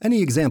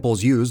Any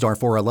examples used are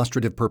for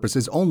illustrative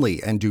purposes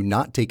only and do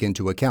not take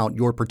into account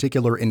your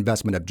particular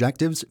investment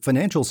objectives,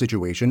 financial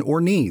situation,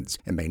 or needs,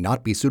 and may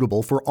not be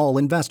suitable for all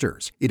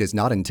investors. It is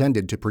not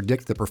intended to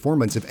predict the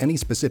performance of any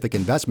specific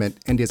investment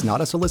and is not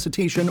a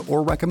solicitation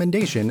or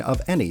recommendation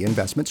of any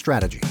investment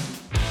strategy.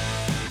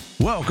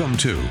 Welcome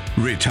to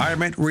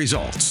Retirement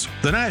Results,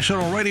 the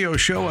national radio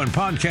show and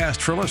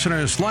podcast for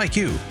listeners like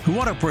you who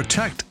want to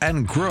protect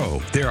and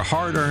grow their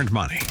hard-earned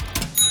money.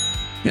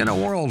 In a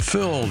world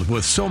filled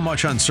with so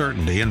much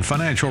uncertainty and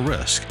financial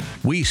risk,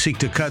 we seek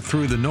to cut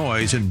through the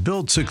noise and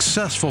build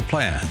successful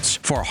plans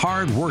for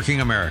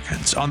hard-working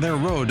Americans on their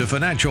road to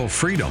financial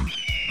freedom.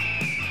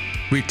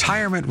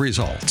 Retirement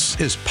Results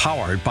is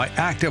powered by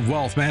Active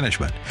Wealth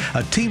Management,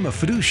 a team of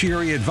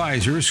fiduciary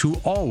advisors who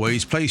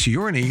always place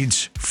your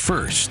needs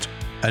first.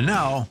 And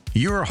now,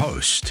 your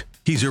host.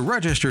 He's a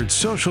registered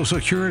Social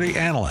Security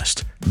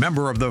analyst,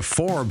 member of the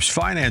Forbes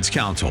Finance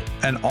Council,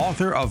 and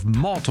author of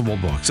multiple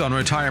books on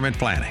retirement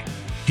planning.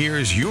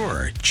 Here's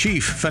your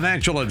Chief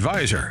Financial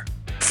Advisor,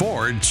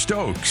 Ford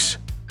Stokes.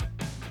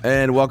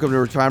 And welcome to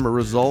Retirement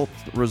Result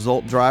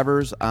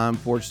Drivers. I'm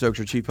Ford Stokes,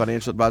 your Chief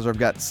Financial Advisor. I've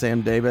got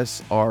Sam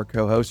Davis, our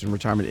co-host and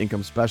retirement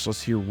income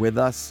specialist, here with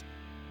us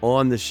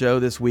on the show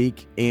this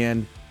week.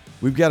 And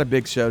we've got a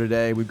big show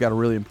today. We've got a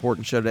really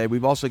important show today.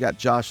 We've also got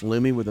Josh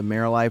Lumie with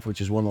AmeriLife, which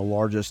is one of the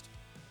largest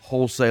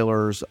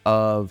wholesalers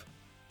of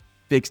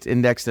fixed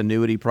indexed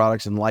annuity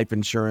products and life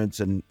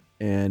insurance and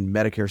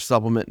Medicare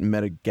supplement and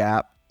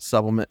Medigap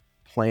supplement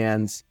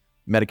plans,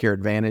 Medicare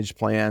Advantage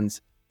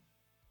plans.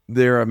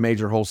 They're a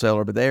major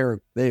wholesaler, but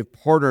they've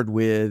partnered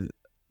with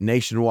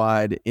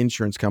Nationwide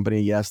Insurance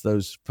Company. Yes,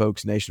 those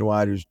folks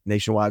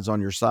Nationwide's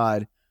on your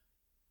side,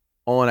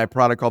 on a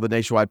product called the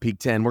Nationwide Peak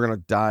 10. We're going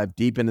to dive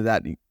deep into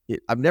that.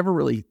 I've never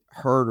really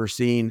heard or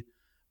seen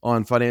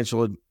on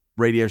financial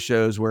radio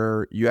shows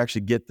where you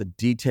actually get the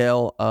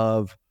detail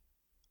of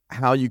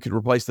how you could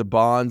replace the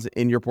bonds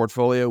in your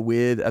portfolio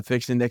with a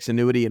fixed index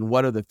annuity and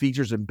what are the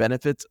features and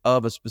benefits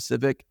of a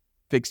specific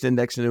fixed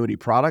index annuity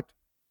product.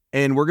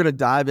 And we're going to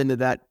dive into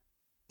that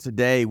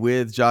today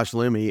with Josh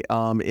Lumie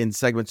in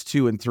segments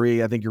 2 and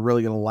 3. I think you're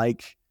really going to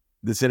like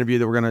this interview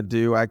that we're going to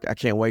do. I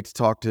can't wait to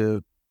talk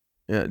to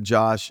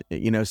Josh.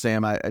 You know,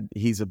 Sam,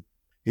 he's a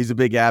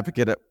big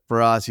advocate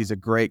for us. He's a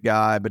great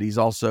guy, but he's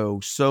also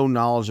so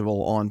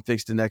knowledgeable on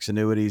fixed index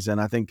annuities. And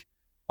I think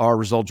our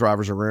result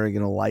drivers are really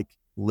going to like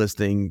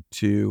listening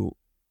to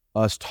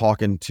us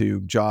talking to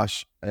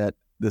Josh at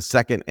the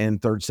second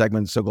and third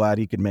segment. So glad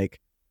he could make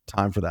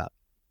time for that.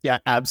 Yeah,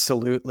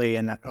 absolutely.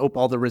 And I hope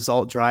all the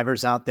result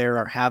drivers out there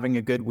are having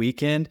a good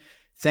weekend.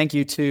 Thank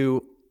you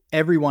to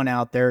everyone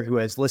out there who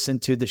has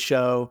listened to the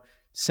show,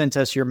 sent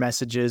us your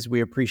messages.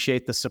 We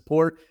appreciate the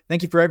support.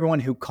 Thank you for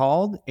everyone who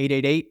called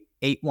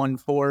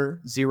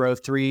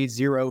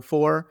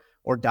 888-814-0304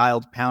 or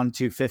dialed pound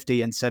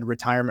 250 and said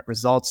retirement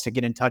results to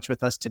get in touch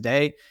with us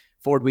today.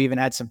 Ford, we even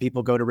had some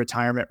people go to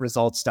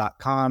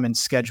retirementresults.com and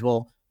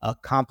schedule a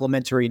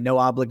complimentary, no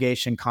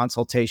obligation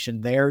consultation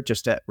there,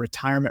 just at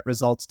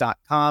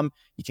retirementresults.com.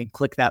 You can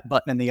click that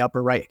button in the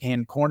upper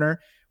right-hand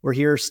corner. We're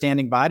here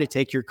standing by to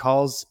take your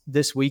calls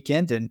this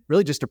weekend and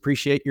really just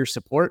appreciate your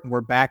support. And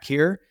we're back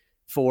here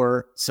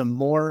for some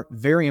more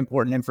very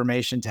important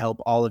information to help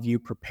all of you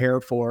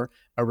prepare for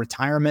a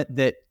retirement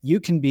that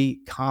you can be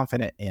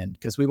confident in,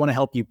 because we want to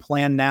help you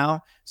plan now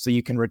so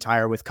you can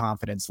retire with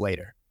confidence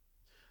later.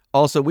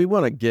 Also, we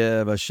want to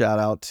give a shout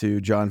out to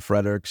John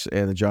Fredericks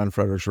and the John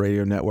Fredericks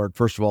Radio Network.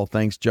 First of all,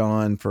 thanks,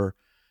 John, for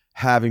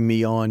having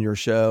me on your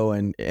show.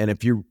 And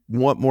if you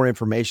want more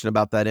information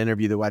about that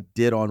interview that I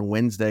did on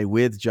Wednesday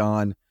with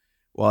John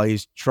while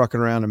he's trucking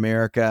around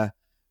America,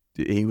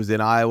 he was in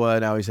Iowa,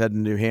 now he's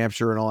heading to New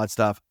Hampshire and all that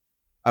stuff,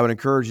 I would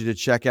encourage you to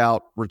check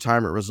out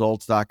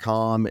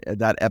retirementresults.com.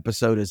 That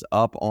episode is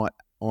up on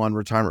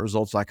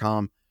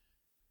retirementresults.com.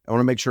 I want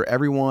to make sure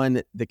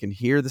everyone that can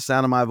hear the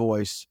sound of my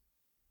voice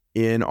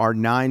in our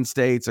 9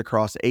 states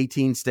across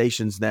 18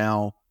 stations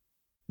now,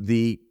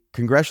 the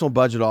Congressional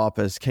Budget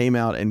Office came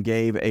out and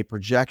gave a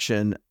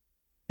projection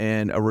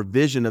and a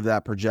revision of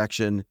that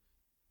projection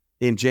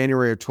in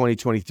January of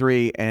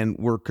 2023. And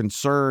we're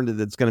concerned that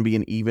it's going to be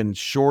an even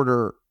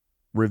shorter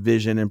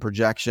revision and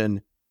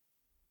projection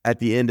at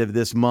the end of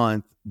this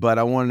month. But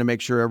I wanted to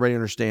make sure everybody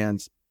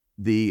understands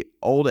the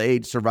Old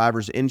Age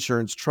Survivors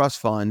Insurance Trust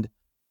Fund,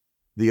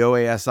 the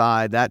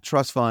OASI, that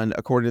trust fund,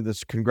 according to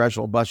the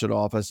Congressional Budget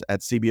Office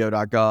at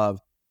cbo.gov,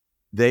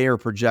 they are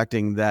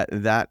projecting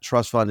that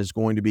trust fund is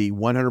going to be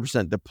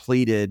 100%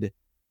 depleted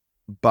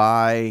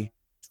by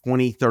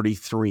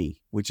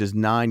 2033, which is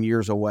 9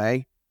 years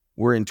away.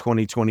 We're in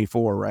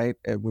 2024, right?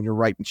 When you're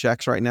writing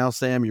checks right now,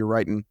 Sam, you're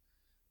writing,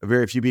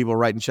 very few people are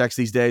writing checks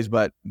these days,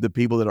 but the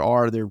people that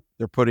are,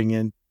 they're putting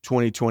in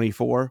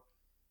 2024.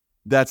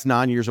 That's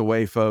 9 years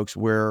away, folks,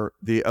 where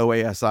the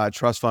OASI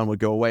trust fund would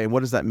go away. And what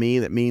does that mean?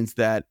 That means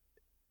that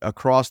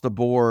across the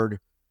board,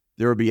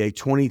 there would be a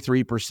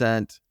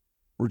 23%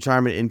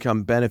 retirement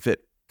income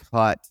benefit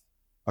cut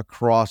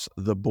across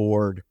the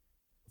board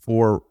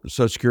for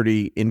Social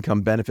Security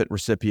income benefit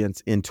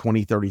recipients in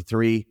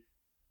 2033.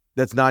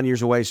 That's 9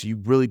 years away. So you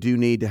really do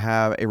need to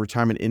have a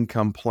retirement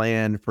income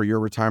plan for your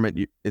retirement.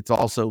 It's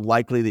also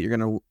likely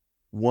that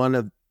one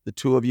of the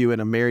two of you in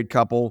a married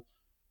couple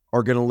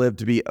are going to live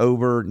to be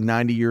over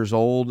 90 years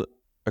old,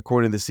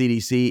 according to the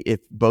CDC. If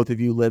both of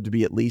you live to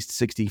be at least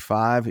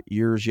 65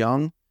 years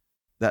young,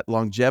 that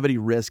longevity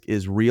risk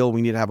is real.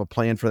 We need to have a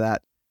plan for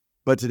that.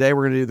 But today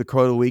we're going to do the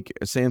quote of the week.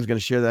 Sam's going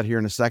to share that here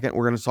in a second.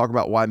 We're going to talk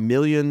about why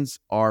millions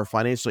are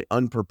financially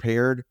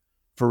unprepared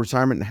for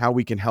retirement and how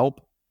we can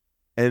help.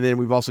 And then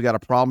we've also got a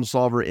problem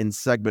solver in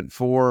segment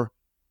 4.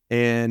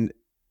 And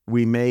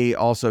we may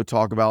also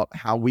talk about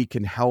how we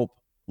can help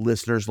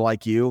listeners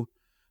like you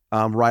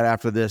right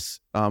after this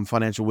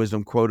financial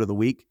wisdom quote of the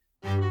week.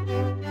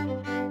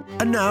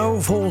 And now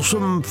for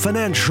some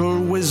financial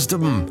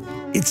wisdom.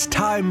 It's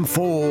time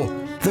for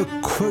the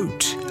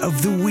quote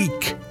of the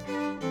week.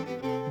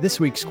 This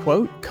week's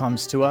quote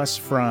comes to us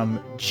from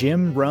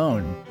Jim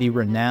Rohn, the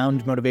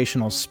renowned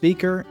motivational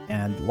speaker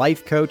and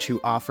life coach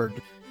who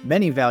offered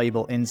many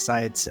valuable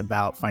insights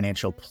about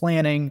financial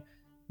planning,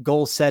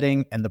 goal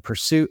setting, and the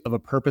pursuit of a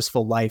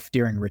purposeful life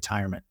during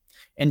retirement.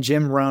 And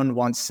Jim Rohn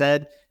once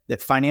said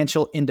that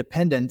financial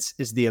independence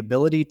is the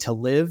ability to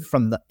live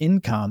from the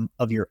income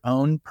of your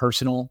own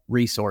personal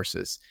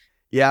resources.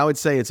 Yeah, I would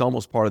say it's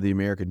almost part of the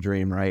American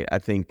dream, right? I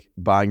think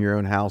buying your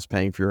own house,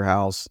 paying for your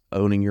house,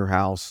 owning your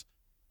house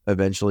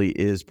eventually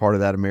is part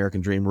of that American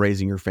dream,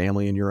 raising your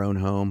family in your own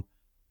home.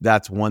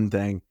 That's one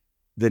thing.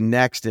 The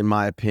next, in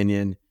my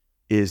opinion,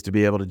 is to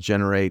be able to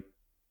generate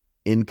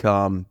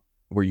income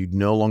where you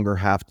no longer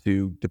have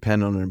to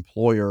depend on an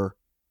employer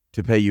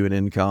to pay you an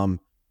income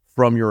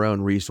from your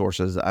own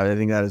resources. I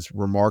think that is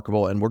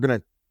remarkable. And we're going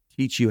to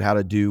teach you how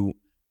to do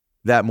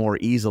that more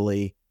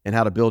easily and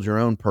how to build your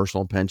own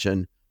personal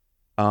pension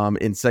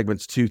in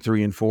segments 2,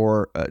 3, and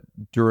 4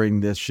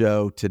 during this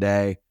show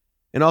today.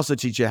 And also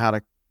teach you how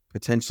to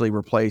potentially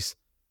replace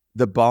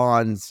the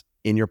bonds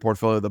in your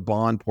portfolio, the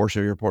bond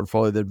portion of your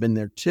portfolio that have been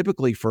there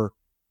typically for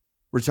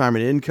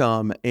retirement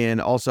income. And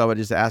also I would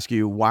just ask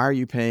you, why are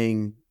you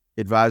paying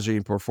advisory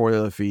and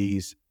portfolio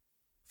fees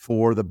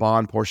for the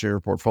bond portion of your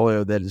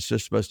portfolio that is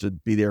just supposed to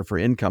be there for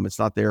income? It's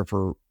not there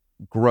for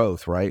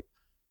growth, right?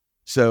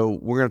 So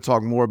we're going to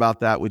talk more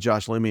about that with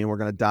Josh Lumie, and we're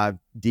going to dive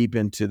deep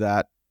into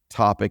that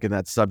topic and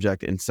that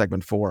subject in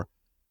segment 4.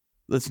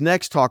 Let's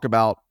next talk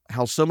about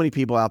how so many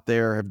people out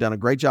there have done a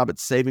great job at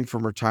saving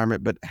from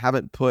retirement, but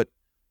haven't put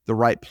the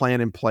right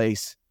plan in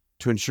place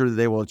to ensure that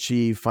they will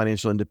achieve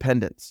financial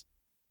independence.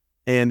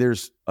 And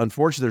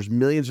unfortunately, there's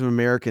millions of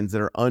Americans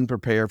that are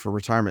unprepared for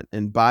retirement.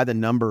 And by the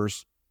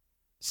numbers,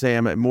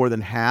 Sam, more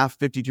than half,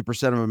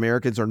 52% of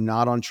Americans are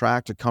not on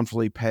track to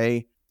comfortably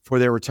pay for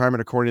their retirement,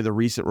 according to the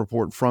recent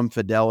report from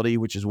Fidelity,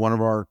 which is one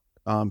of our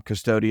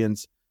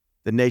custodians,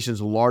 the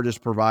nation's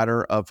largest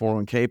provider of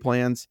 401k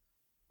plans.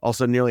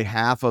 Also, nearly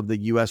half of the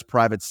U.S.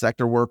 private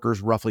sector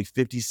workers, roughly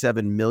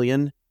 57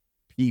 million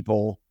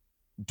people,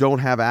 don't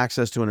have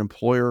access to an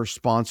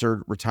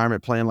employer-sponsored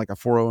retirement plan like a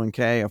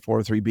 401k, a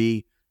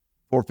 403b,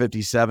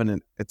 457,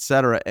 and et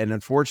cetera. And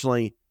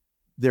unfortunately,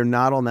 they're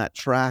not on that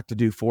track to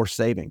do forced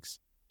savings.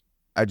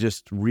 I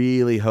just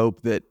really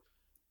hope that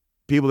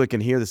people that can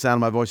hear the sound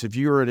of my voice, if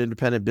you're an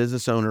independent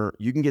business owner,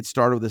 you can get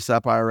started with the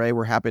SEP IRA.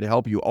 We're happy to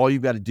help you. All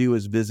you've got to do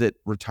is visit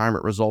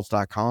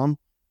retirementresults.com.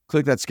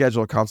 Click that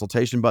schedule a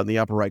consultation button in the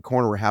upper right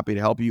corner. We're happy to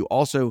help you.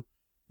 Also,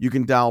 you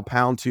can dial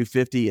pound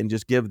 250 and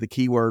just give the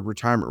keyword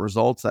retirement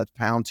results. That's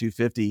pound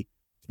 250 to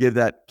give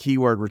that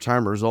keyword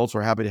retirement results.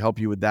 We're happy to help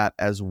you with that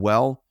as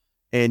well.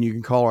 And you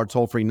can call our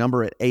toll-free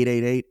number at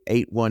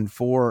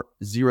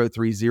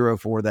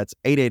 888-814-0304. That's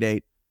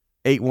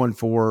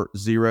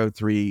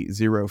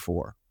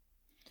 888-814-0304.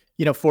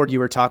 You know, Ford, you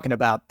were talking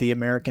about the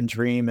American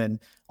dream and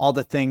all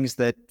the things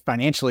that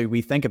financially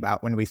we think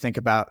about when we think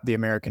about the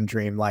American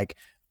dream, like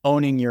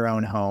owning your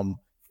own home,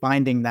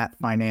 finding that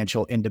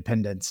financial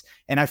independence.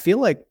 And I feel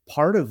like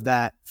part of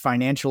that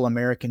financial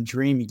American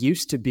dream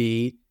used to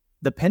be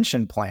the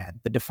pension plan,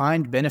 the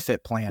defined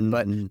benefit plan,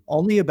 but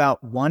only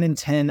about 1 in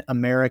 10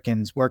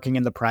 Americans working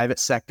in the private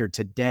sector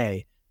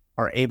today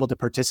are able to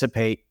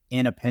participate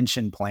in a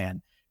pension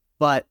plan.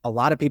 But a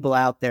lot of people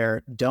out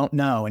there don't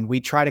know. And we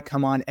try to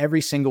come on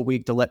every single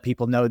week to let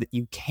people know that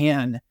you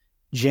can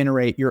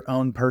generate your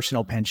own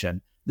personal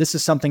pension. This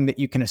is something that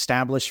you can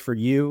establish for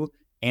you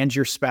and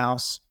your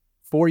spouse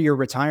for your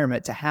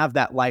retirement to have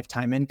that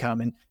lifetime income.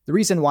 And the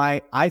reason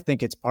why I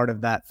think it's part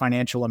of that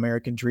financial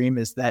American dream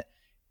is that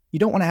you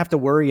don't want to have to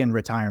worry in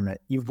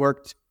retirement. You've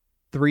worked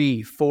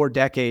 3-4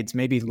 decades,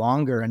 maybe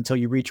longer until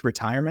you reach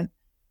retirement.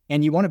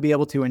 And you want to be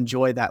able to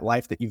enjoy that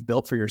life that you've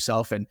built for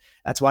yourself. And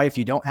that's why if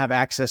you don't have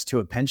access to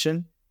a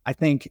pension, I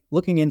think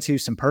looking into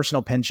some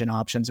personal pension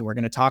options, and we're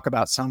going to talk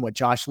about some with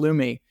Josh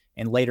Lumie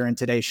and later in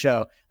today's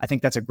show, I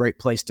think that's a great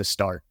place to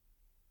start.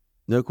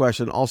 No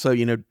question. Also,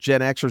 you know,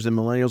 Gen Xers and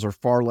millennials are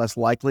far less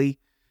likely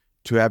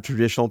to have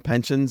traditional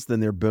pensions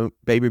than their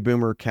baby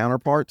boomer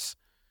counterparts.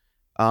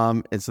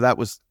 And so that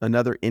was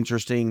another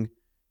interesting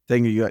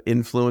thing. You got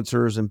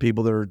influencers and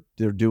people that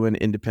they're doing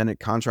independent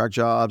contract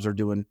jobs or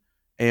doing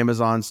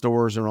Amazon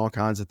stores and all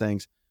kinds of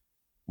things.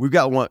 We've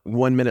got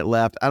one minute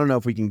left. I don't know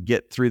if we can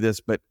get through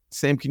this, but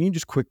Sam, can you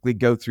just quickly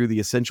go through the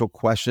essential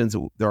questions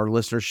that our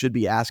listeners should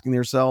be asking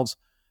themselves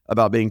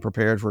about being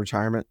prepared for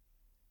retirement?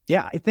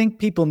 Yeah, I think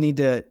people need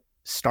to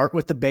start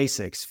with the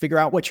basics, figure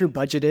out what your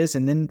budget is,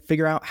 and then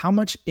figure out how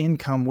much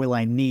income will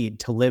I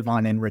need to live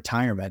on in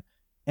retirement?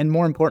 And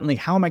more importantly,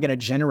 how am I going to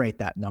generate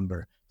that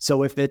number?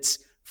 So if it's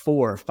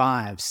 $4,000,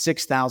 $5,000,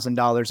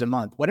 $6,000 a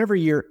month, whatever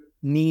your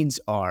needs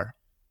are,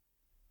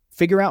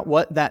 figure out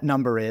what that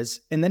number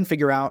is, and then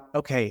figure out,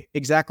 okay,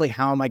 exactly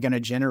how am I going to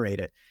generate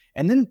it?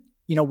 And then,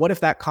 what if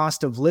that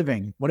cost of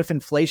living, what if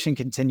inflation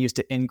continues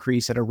to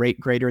increase at a rate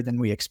greater than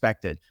we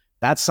expected?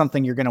 That's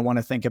something you're going to want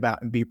to think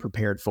about and be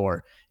prepared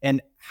for.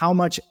 And how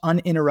much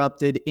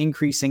uninterrupted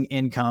increasing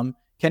income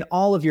can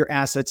all of your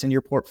assets in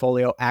your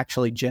portfolio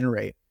actually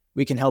generate?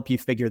 We can help you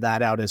figure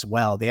that out as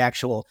well. The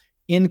actual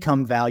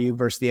income value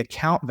versus the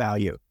account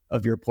value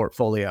of your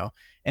portfolio.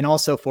 And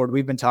also, Ford,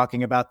 we've been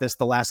talking about this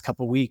the last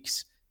couple of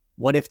weeks.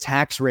 What if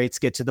tax rates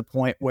get to the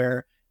point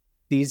where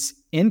these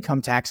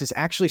income taxes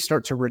actually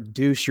start to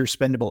reduce your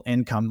spendable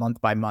income month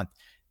by month?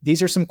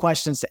 These are some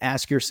questions to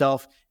ask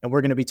yourself, and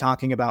we're going to be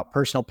talking about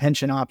personal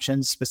pension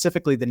options,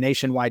 specifically the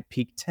Nationwide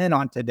Peak 10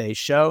 on today's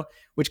show,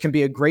 which can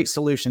be a great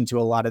solution to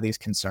a lot of these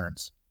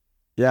concerns.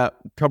 Yeah,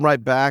 come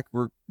right back.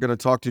 We're going to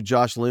talk to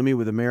Josh Loomy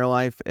with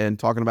AmeriLife and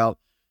talking about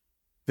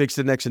fixed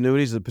index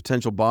annuities, the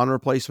potential bond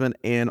replacement,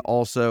 and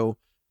also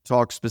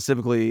talk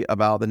specifically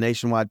about the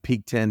Nationwide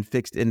Peak 10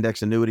 fixed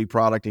index annuity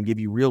product and give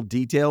you real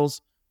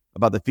details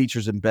about the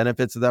features and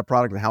benefits of that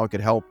product and how it could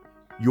help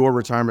your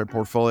retirement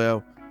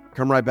portfolio.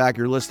 Come right back.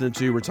 You're listening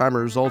to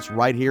Retirement Results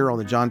right here on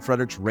the John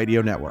Fredericks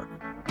Radio Network.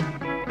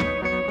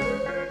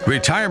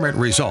 Retirement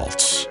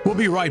Results. We'll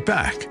be right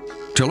back.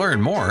 To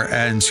learn more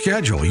and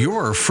schedule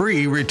your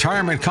free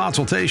retirement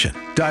consultation,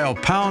 dial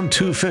pound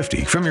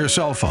 250 from your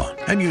cell phone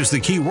and use the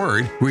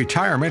keyword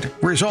retirement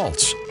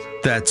results.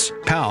 That's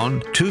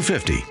pound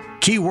 250,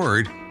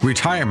 keyword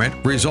retirement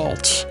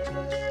results.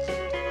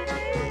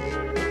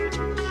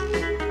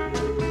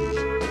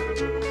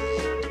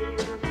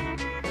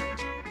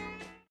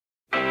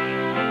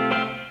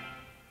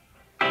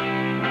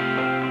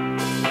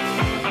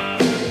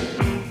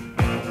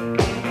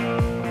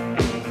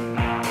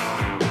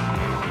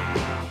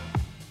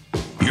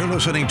 You're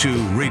listening to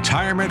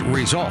Retirement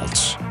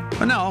Results.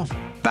 And now,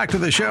 back to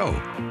the show.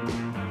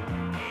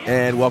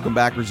 And welcome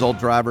back, Result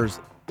Drivers.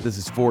 This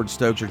is Ford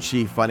Stokes, your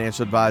Chief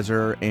Financial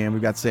Advisor, and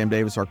we've got Sam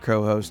Davis, our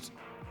co-host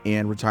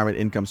and retirement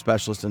income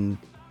specialist. And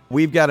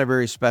we've got a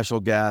very special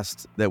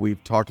guest that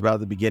we've talked about at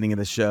the beginning of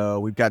the show.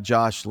 We've got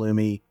Josh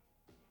Loomy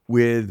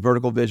with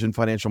Vertical Vision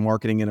Financial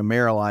Marketing and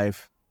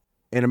AmeriLife.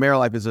 And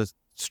AmeriLife is a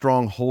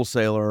strong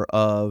wholesaler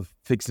of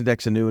fixed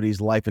index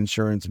annuities, life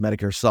insurance,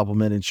 Medicare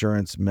supplement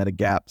insurance,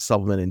 Medigap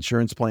supplement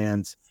insurance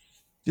plans,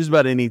 just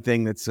about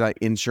anything that's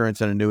insurance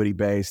and annuity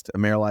based.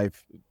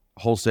 AmeriLife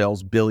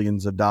wholesales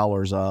billions of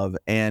dollars of.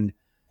 And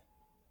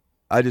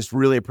I just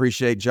really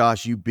appreciate,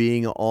 Josh, you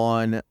being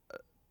on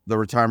the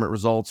Retirement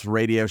Results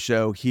radio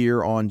show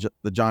here on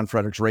the John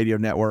Fredericks Radio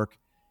Network.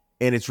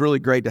 And it's really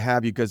great to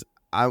have you because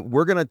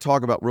we're going to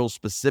talk about real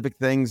specific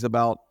things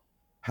about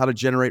how to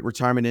generate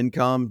retirement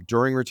income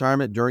during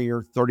retirement, during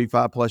your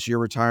 35 plus year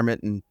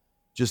retirement. And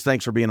just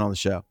thanks for being on the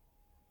show.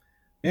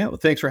 Yeah, well,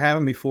 thanks for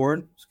having me,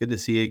 Ford. It's good to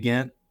see you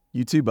again.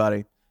 You too,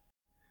 buddy.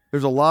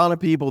 There's a lot of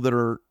people that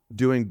are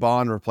doing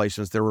bond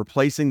replacements. They're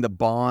replacing the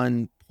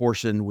bond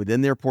portion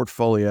within their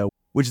portfolio,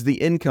 which is the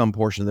income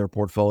portion of their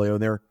portfolio.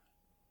 They're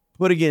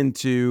putting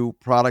into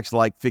products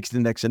like fixed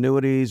index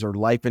annuities or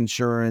life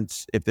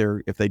insurance if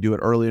they do it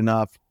early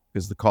enough,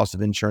 because the cost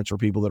of insurance for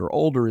people that are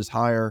older is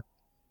higher.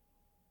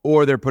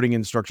 Or they're putting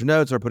in structured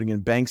notes or putting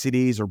in bank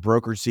CDs or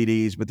broker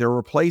CDs, but they're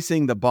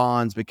replacing the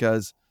bonds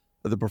because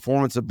of the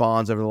performance of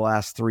bonds over the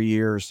last 3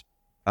 years.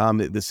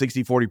 The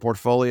 60-40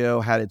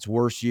 portfolio had its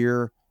worst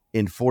year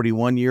in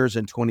 41 years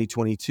in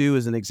 2022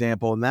 as an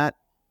example. And that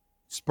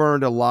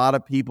spurred a lot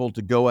of people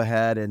to go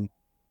ahead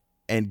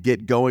and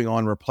get going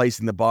on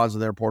replacing the bonds in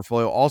their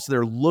portfolio. Also,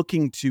 they're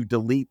looking to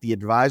delete the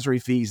advisory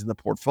fees and the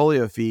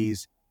portfolio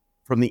fees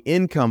from the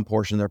income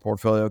portion of their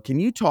portfolio. Can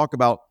you talk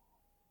about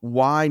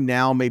why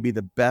now may be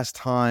the best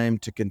time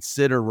to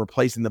consider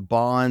replacing the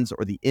bonds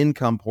or the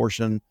income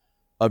portion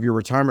of your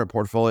retirement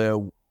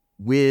portfolio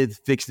with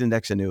fixed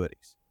index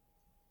annuities?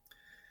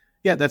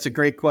 Yeah, that's a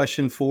great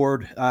question,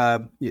 Ford.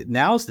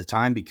 Now's the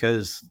time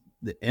because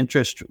the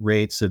interest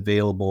rates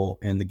available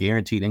and the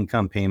guaranteed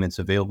income payments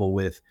available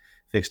with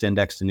fixed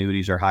indexed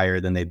annuities are higher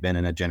than they've been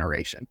in a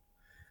generation.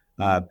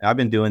 I've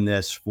been doing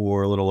this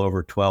for a little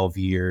over 12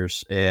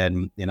 years,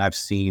 and I've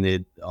seen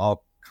it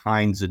all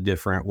kinds of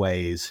different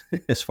ways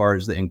as far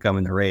as the income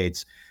and the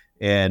rates.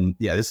 And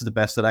yeah, this is the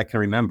best that I can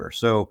remember.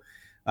 So,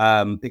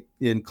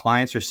 and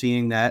clients are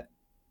seeing that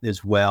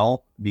as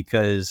well,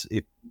 because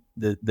if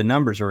the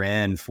numbers are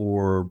in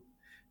for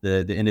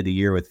the end of the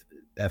year with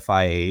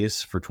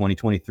FIAs for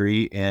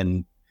 2023,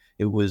 and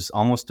it was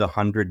almost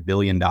 $100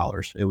 billion.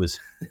 It was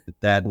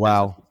that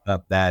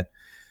up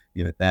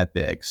that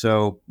big.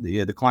 So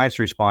the clients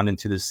are responding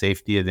to the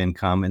safety of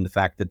income and the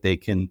fact that they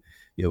can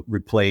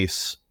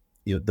replace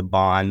the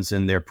bonds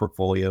in their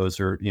portfolios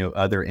or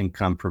other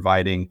income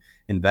providing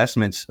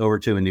investments over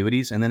to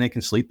annuities, and then they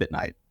can sleep at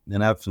night.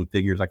 And I have some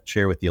figures I can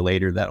share with you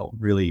later that'll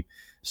really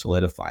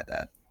solidify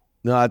that.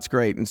 No, that's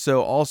great. And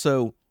so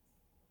also,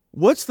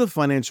 what's the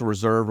financial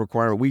reserve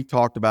requirement? We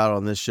talked about it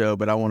on this show,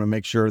 but I want to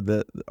make sure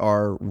that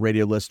our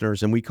radio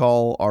listeners, and we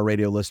call our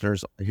radio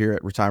listeners here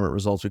at Retirement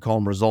Results, we call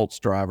them results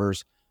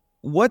drivers.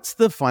 What's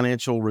the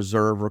financial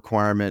reserve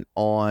requirement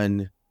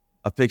on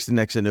a fixed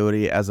index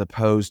annuity as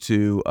opposed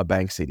to a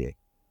bank CD?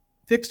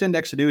 Fixed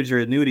index annuities or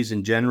annuities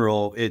in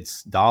general,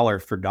 it's dollar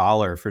for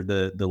dollar for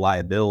the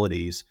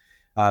liabilities.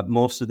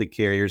 Most of the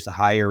carriers, the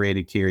higher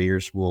rated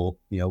carriers, will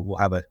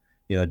have a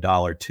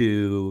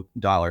 $1.02,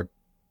 $1.05,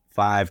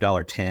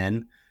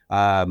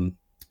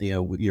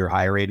 $1.10. Your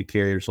higher rated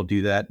carriers will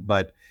do that,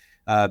 but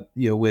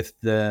with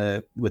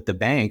the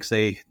banks,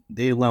 they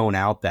loan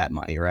out that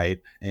money, right?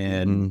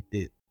 And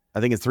I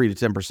think it's 3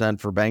 to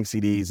 10% for bank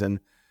CDs, and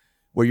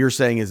what you're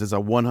saying is it's a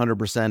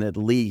 100% at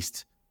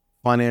least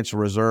financial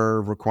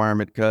reserve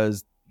requirement,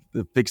 because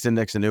the fixed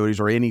index annuities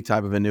or any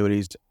type of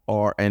annuities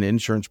and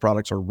insurance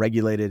products are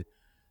regulated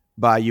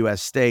by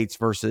U.S. states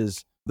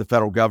versus the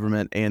federal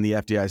government and the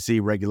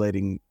FDIC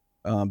regulating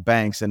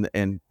banks, and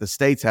the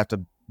states have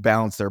to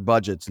balance their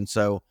budgets, and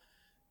so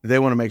they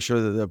want to make sure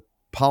that the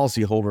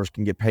policyholders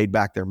can get paid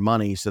back their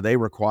money, so they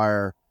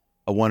require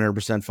a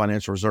 100%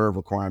 financial reserve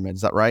requirement.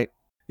 Is that right?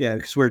 Yeah,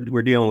 because we're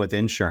dealing with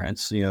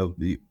insurance.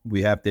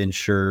 We have to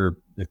insure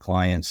the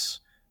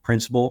client's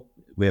principal.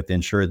 We have to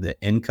insure the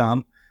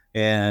income,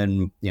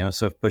 and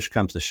so if push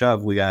comes to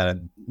shove, we got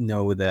to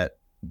know that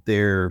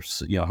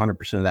there's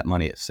 100% of that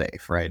money is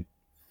safe, right?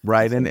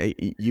 Right. And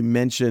you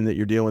mentioned that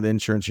you're dealing with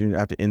insurance. You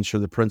have to insure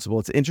the principal.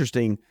 It's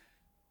interesting.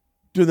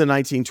 During the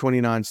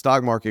 1929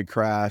 stock market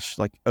crash,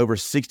 like over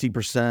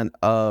 60%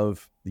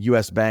 of the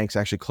U.S. banks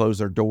actually closed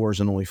their doors,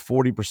 and only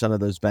 40% of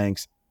those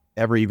banks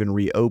ever even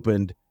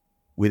reopened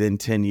within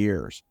 10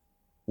 years.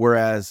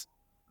 Whereas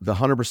the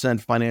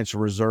 100%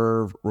 financial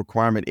reserve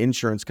requirement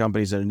insurance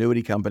companies and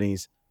annuity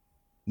companies,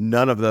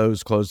 none of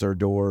those closed their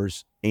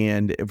doors.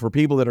 And for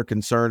people that are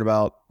concerned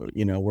about,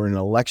 we're in an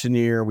election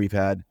year, we've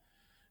had,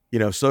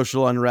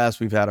 social unrest,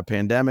 we've had a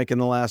pandemic in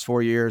the last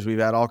 4 years, we've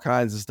had all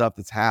kinds of stuff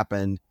that's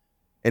happened.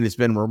 And it's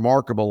been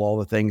remarkable, all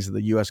the things that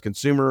the U.S.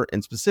 consumer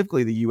and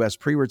specifically the U.S.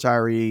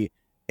 pre-retiree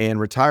and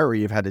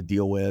retiree have had to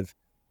deal with.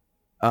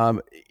 I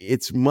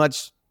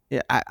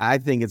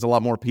think it's a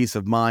lot more peace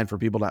of mind for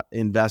people to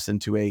invest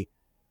into a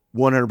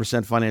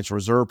 100% financial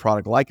reserve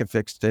product like a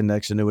fixed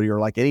index annuity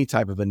or like any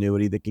type of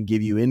annuity that can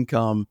give you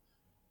income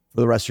for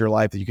the rest of your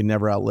life that you can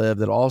never outlive,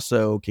 that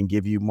also can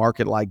give you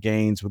market-like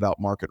gains without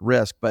market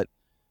risk. But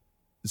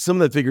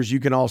some of the figures you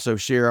can also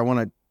share, I want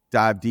to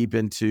dive deep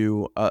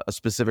into a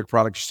specific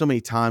product. There's so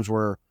many times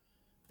where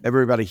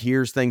everybody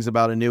hears things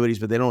about annuities,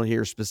 but they don't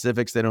hear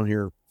specifics. They don't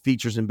hear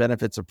features and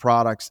benefits of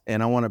products.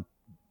 And I want to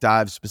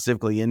dive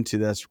specifically into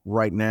this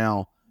right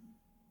now.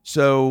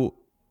 So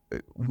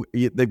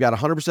they've got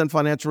 100%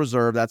 financial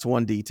reserve. That's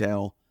one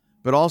detail.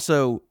 But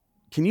also,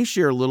 can you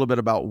share a little bit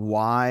about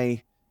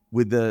why,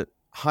 with the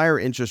higher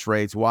interest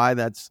rates, why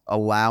that's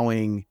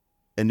allowing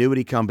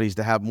annuity companies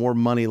to have more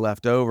money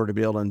left over to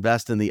be able to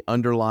invest in the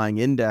underlying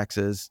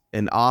indexes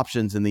and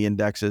options in the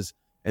indexes,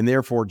 and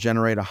therefore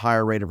generate a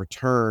higher rate of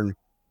return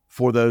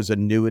for those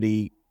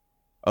annuity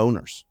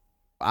owners?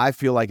 I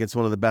feel like it's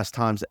one of the best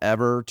times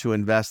ever to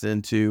invest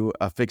into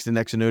a fixed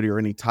index annuity or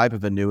any type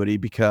of annuity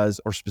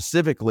or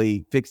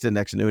specifically fixed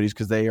index annuities,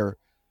 because they are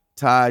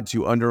tied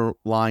to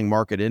underlying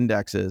market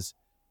indexes.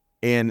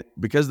 And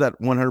because of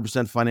that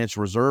 100%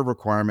 financial reserve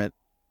requirement,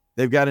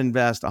 they've got to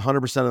invest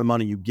 100% of the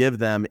money you give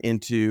them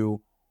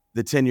into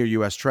the 10-year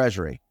U.S.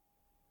 Treasury.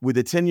 With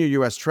the 10-year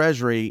U.S.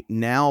 Treasury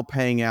now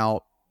paying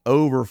out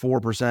over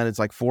 4%, it's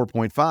like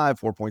 4.5,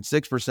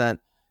 4.6%.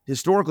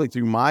 Historically,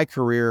 through my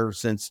career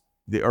since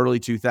the early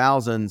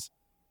 2000s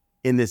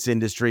in this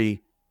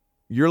industry,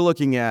 you're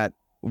looking at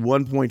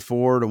 1.4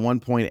 to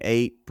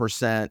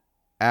 1.8%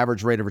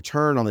 average rate of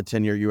return on the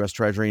 10-year U.S.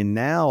 Treasury. And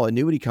now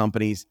annuity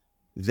companies,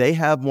 they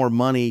have more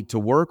money to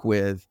work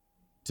with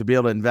to be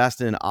able to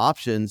invest in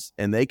options,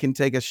 and they can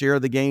take a share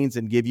of the gains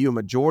and give you a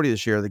majority of the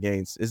share of the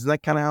gains. Isn't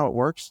that kind of how it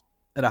works?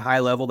 At a high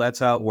level, that's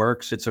how it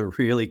works. It's a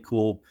really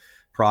cool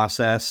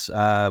process.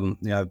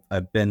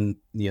 I've been,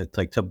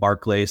 like to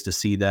Barclays to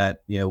see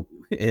that,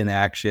 in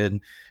action,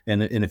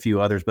 and a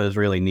few others, but it's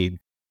really neat.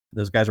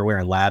 Those guys are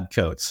wearing lab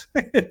coats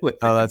with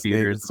that's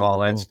computers and all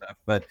that stuff.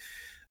 But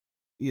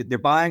they're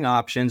buying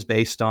options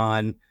based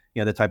on,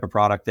 the type of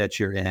product that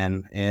you're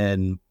in,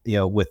 and,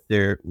 with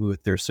their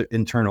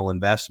internal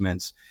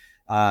investments.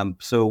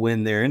 So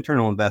when their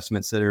internal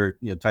investments that are,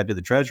 tied to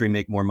the Treasury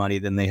make more money,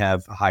 then they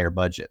have a higher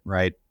budget,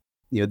 right?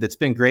 That's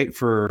been great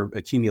for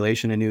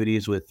accumulation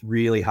annuities with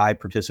really high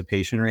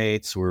participation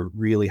rates or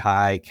really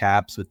high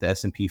caps with the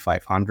S&P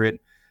 500.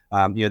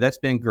 That's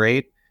been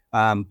great.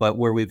 But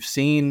where we've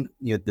seen,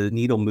 the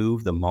needle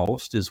move the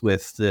most is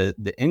with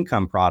the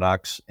income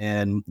products,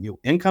 and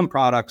income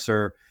products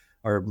are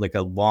like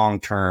a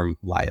long-term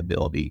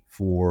liability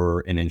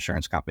for an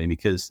insurance company,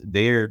 because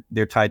they're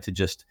tied to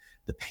just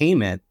the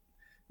payment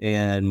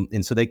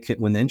And so they can,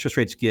 when the interest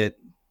rates get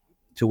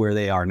to where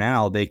they are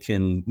now, they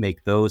can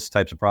make those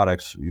types of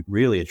products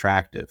really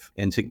attractive.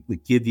 And to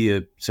give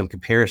you some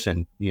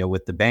comparison,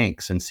 with the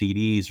banks and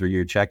CDs or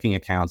your checking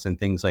accounts and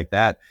things like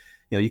that,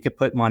 you could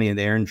put money in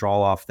there and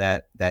draw off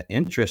that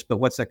interest, but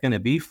what's that going to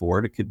be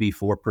for? It could be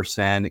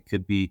 4%, it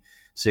could be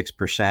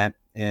 6%,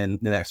 and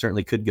that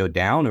certainly could go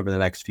down over the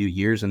next few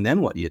years. And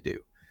then what do you do?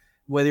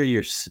 Whether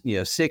you're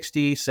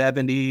 60,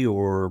 70,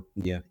 or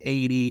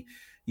 80,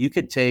 you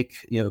could take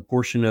a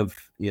portion of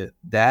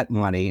that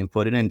money and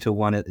put it into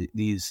one of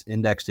these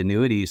indexed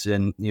annuities.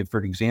 And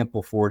for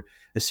example, for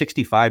a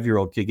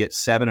 65-year-old could get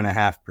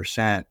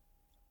 7.5%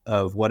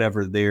 of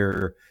whatever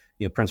their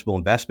principal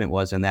investment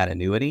was in that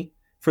annuity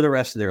for the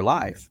rest of their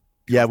life.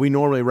 Yeah, we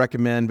normally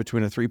recommend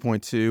between a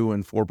 3.2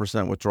 and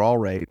 4% withdrawal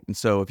rate. And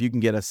so if you can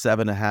get a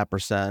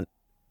 7.5%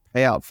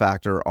 payout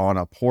factor on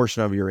a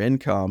portion of your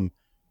income,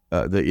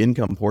 the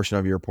income portion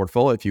of your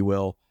portfolio, if you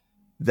will,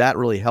 that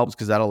really helps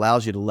because that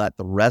allows you to let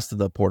the rest of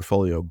the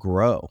portfolio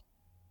grow.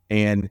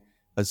 And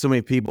so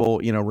many people,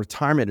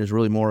 retirement is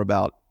really more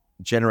about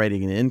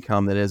generating an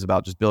income than it is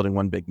about just building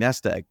one big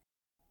nest egg.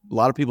 A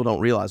lot of people don't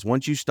realize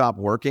once you stop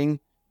working,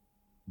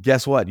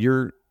 guess what?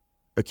 Your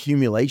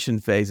accumulation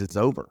phase is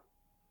over.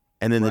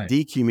 And then Right.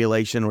 the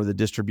decumulation or the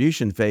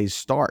distribution phase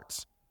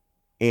starts.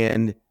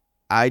 And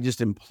I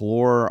just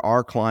implore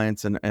our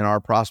clients and our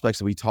prospects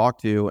that we talk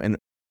to. And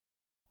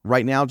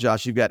right now,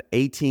 Josh, you've got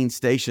 18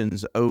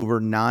 stations over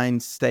 9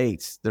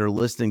 states that are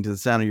listening to the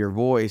sound of your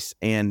voice.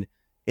 And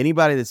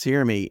anybody that's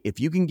hearing me, if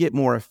you can get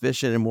more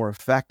efficient and more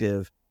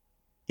effective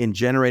in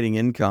generating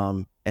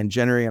income and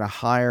generating a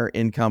higher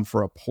income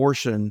for a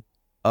portion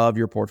of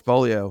your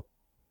portfolio,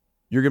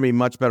 you're going to be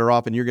much better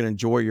off and you're going to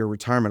enjoy your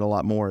retirement a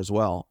lot more as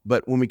well.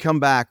 But when we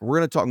come back, we're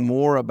going to talk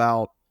more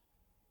about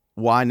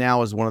why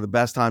now is one of the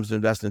best times to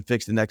invest in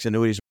fixed index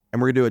annuities. And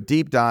we're going to do a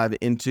deep dive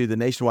into the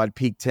Nationwide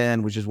Peak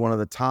 10, which is one of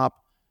the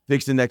top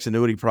fixed index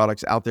annuity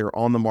products out there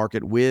on the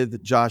market,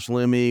 with Josh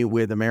Lumie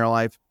with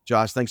AmeriLife.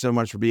 Josh, thanks so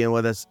much for being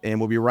with us. And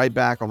we'll be right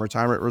back on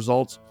Retirement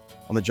Results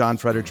on the John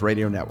Fredericks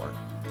Radio Network.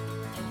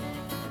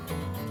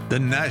 The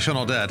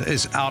national debt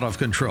is out of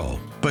control,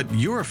 but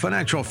your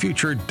financial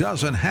future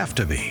doesn't have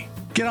to be.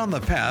 Get on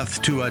the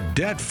path to a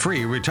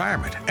debt-free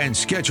retirement and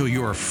schedule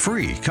your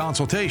free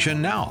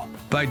consultation now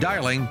by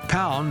dialing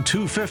pound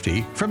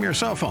 250 from your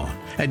cell phone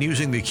and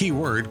using the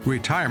keyword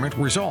retirement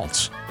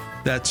results.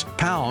 That's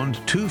pound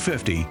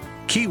 250,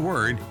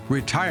 keyword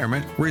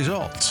retirement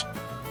results.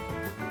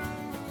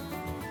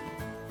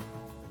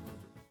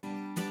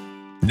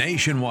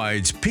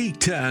 Nationwide's Peak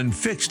 10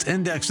 fixed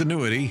index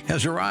annuity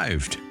has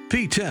arrived.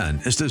 Peak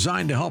 10 is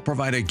designed to help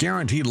provide a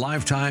guaranteed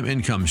lifetime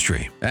income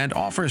stream and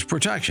offers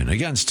protection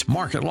against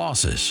market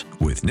losses.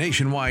 With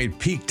Nationwide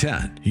Peak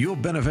 10, you'll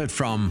benefit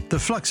from the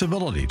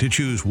flexibility to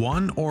choose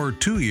 1 or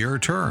 2-year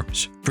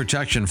terms,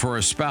 protection for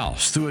a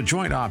spouse through a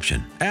joint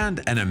option,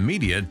 and an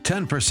immediate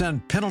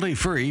 10%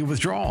 penalty-free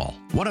withdrawal.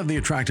 One of the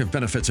attractive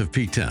benefits of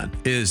Peak 10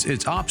 is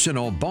its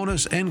optional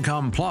Bonus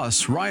Income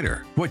Plus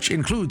rider, which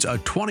includes a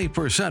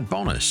 20%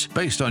 bonus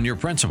based on your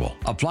principal,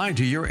 applied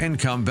to your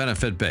income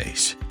benefit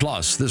base.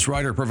 Plus, this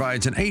rider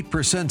provides an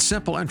 8%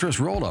 simple interest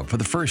roll-up for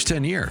the first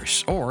 10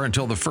 years or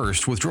until the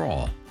first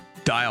withdrawal.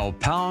 Dial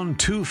pound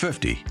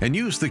 250 and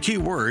use the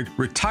keyword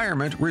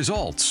retirement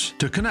results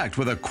to connect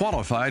with a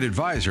qualified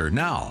advisor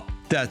now.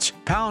 That's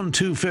pound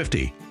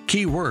 250,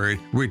 keyword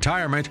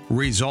retirement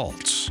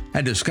results,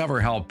 and discover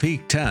how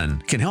Peak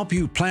 10 can help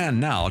you plan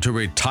now to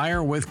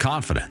retire with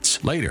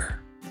confidence later.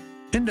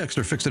 Indexed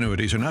or fixed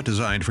annuities are not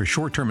designed for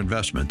short-term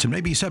investments and may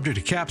be subject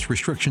to caps,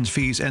 restrictions,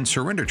 fees, and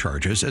surrender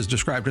charges as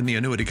described in the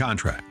annuity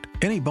contract.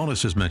 Any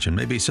bonuses mentioned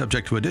may be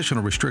subject to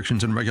additional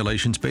restrictions and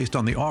regulations based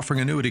on the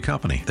offering annuity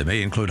company. They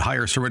may include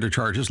higher surrender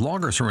charges,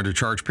 longer surrender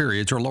charge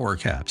periods, or lower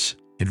caps.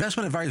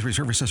 Investment advisory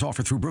services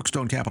offered through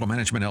Brookstone Capital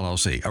Management,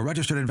 LLC, a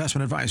registered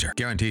investment advisor.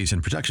 Guarantees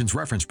and protections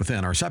referenced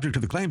within are subject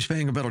to the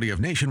claims-paying ability of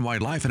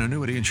Nationwide Life and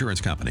Annuity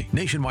Insurance Company.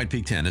 Nationwide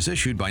Peak 10 is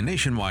issued by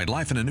Nationwide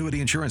Life and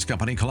Annuity Insurance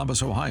Company,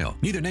 Columbus, Ohio.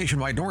 Neither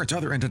Nationwide nor its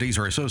other entities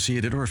are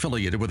associated or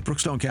affiliated with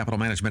Brookstone Capital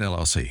Management,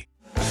 LLC.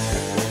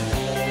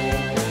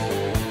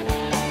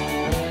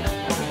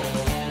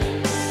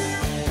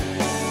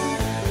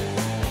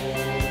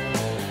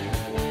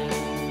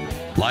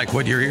 Like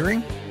what you're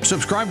hearing?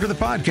 Subscribe to the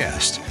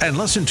podcast and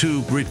listen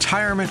to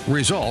Retirement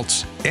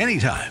Results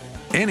anytime,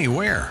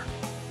 anywhere.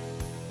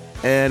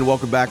 And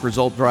welcome back,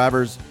 Result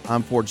Drivers.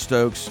 I'm Ford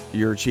Stokes,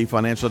 your Chief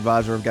Financial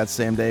Advisor. I've got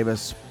Sam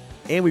Davis,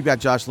 and we've got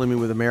Josh Lumie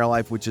with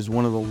AmeriLife, which is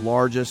one of the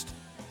largest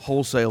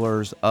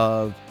wholesalers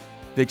of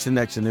fixed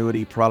index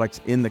annuity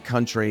products in the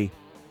country.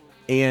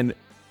 And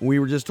we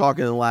were just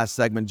talking in the last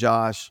segment,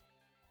 Josh,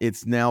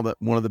 it's now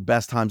one of the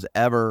best times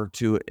ever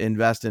to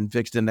invest in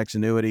fixed index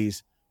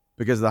annuities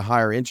because of the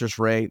higher interest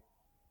rate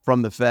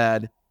from the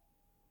Fed.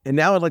 And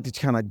now I'd like to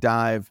kind of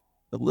dive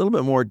a little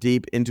bit more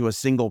deep into a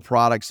single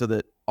product so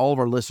that all of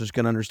our listeners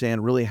can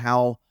understand really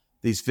how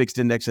these fixed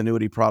index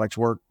annuity products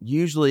work.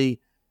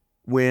 Usually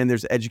when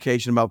there's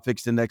education about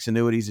fixed index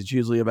annuities, it's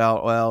usually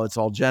about, well, it's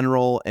all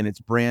general and it's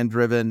brand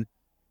driven.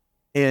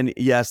 And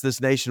yes, this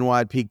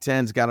Nationwide Peak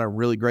 10's got a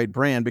really great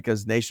brand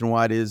because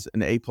Nationwide is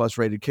an A+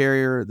 rated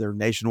carrier. They're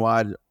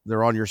nationwide,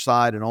 they're on your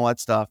side and all that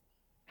stuff.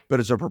 But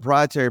it's a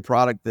proprietary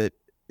product that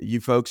you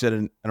folks at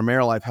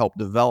AmeriLife helped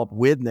develop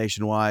with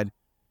Nationwide.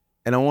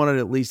 And I wanted to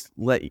at least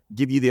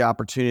give you the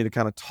opportunity to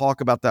kind of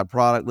talk about that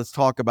product. Let's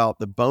talk about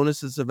the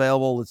bonuses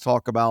available. Let's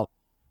talk about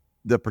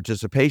the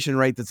participation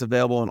rate that's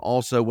available, and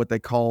also what they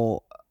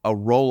call a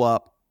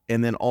roll-up,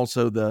 and then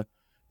also the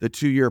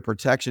 2-year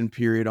protection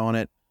period on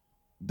it.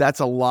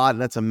 That's a lot,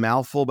 and that's a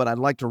mouthful, but I'd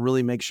like to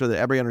really make sure that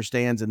everybody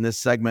understands in this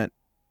segment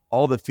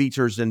all the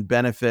features and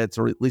benefits,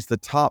 or at least the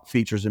top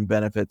features and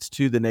benefits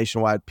to the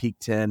Nationwide Peak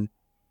 10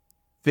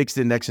 fixed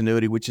index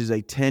annuity, which is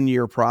a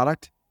 10-year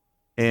product.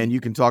 And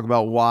you can talk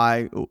about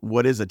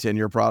what is a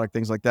 10-year product,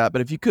 things like that.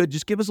 But if you could,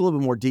 just give us a little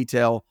bit more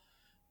detail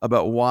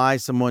about why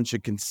someone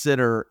should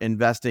consider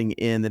investing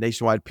in the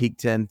Nationwide Peak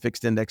 10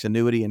 fixed index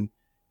annuity and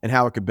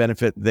how it could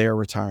benefit their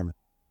retirement.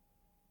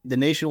 The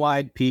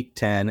Nationwide Peak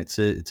 10, it's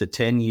a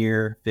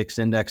 10-year fixed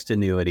indexed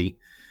annuity.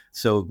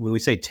 So when we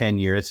say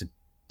 10-year, it's a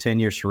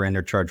 10-year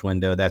surrender charge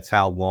window. That's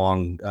how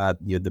long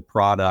the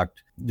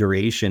product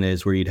duration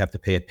is, where you'd have to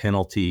pay a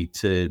penalty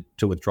to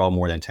withdraw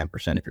more than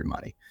 10% of your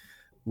money.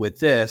 With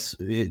this,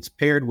 it's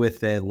paired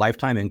with a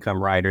lifetime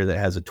income rider that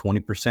has a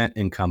 20%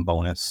 income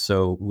bonus.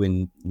 So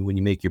when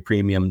you make your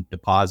premium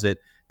deposit,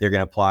 they're going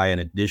to apply an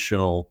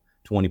additional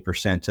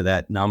 20% to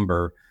that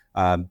number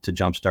to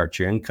jumpstart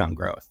your income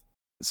growth.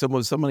 So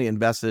when somebody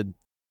invested,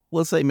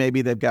 let's say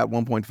maybe they've got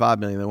 $1.5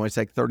 million, they want to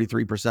take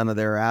 33% of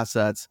their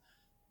assets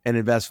and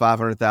invest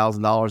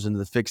 $500,000 into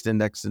the fixed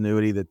index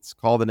annuity that's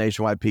called the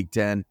Nationwide Peak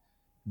 10,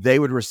 they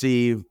would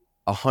receive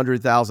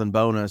 $100,000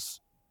 bonus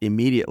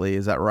immediately.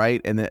 Is that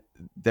right? And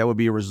that would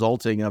be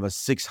resulting of a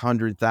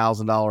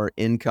 $600,000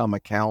 income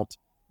account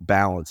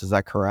balance. Is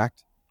that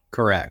correct?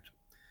 Correct.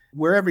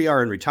 Wherever you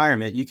are in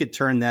retirement, you could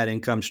turn that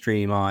income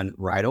stream on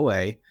right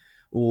away,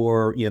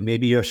 or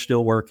maybe you're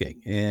still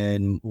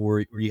working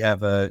or you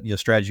have a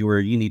strategy where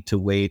you need to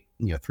wait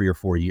 3 or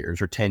 4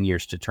 years or 10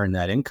 years to turn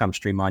that income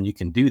stream on. You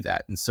can do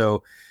that. And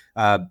so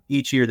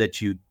each year that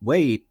you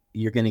wait,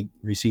 you're going to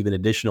receive an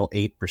additional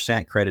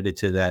 8% credited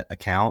to that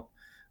account.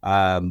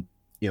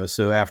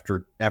 So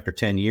after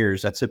 10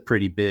 years, that's a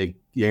pretty big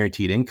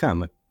guaranteed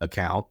income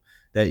account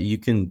that you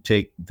can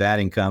take that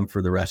income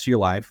for the rest of your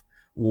life.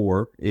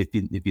 Or if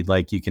you'd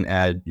like, you can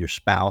add your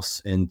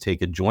spouse and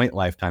take a joint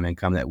lifetime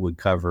income that would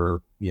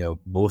cover,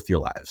 both your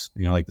lives.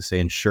 Like to say,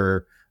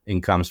 ensure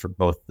incomes for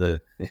both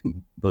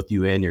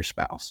you and your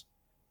spouse.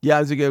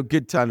 Yeah, it's a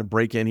good time to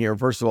break in here.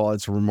 First of all,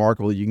 it's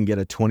remarkable you can get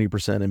a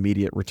 20%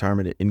 immediate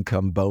retirement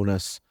income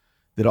bonus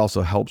that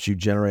also helps you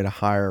generate a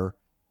higher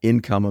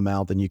income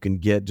amount than you can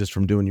get just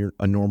from doing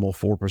a normal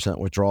 4%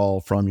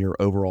 withdrawal from your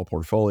overall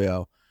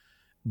portfolio.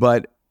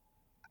 But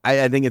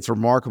I think it's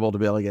remarkable to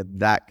be able to get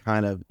that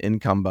kind of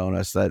income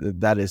bonus.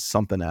 That is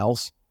something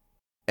else.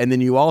 And then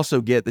you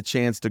also get the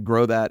chance to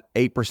grow that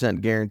 8%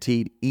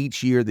 guaranteed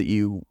each year that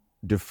you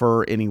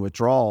defer any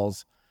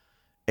withdrawals.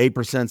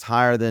 8% is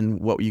higher than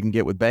what you can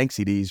get with bank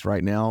CDs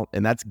right now,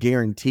 and that's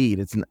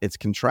guaranteed. It's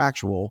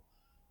contractual.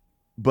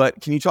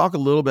 But can you talk a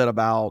little bit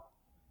about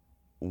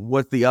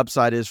what the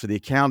upside is for the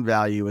account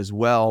value as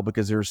well?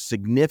 Because there's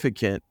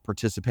significant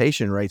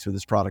participation rates with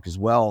this product as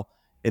well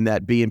in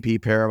that BNP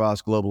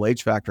Paribas Global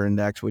H Factor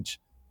Index, which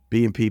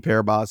BNP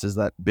Paribas is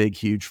that big,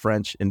 huge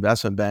French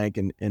investment bank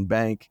and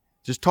bank.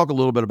 Just talk a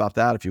little bit about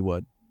that, if you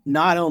would.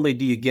 Not only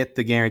do you get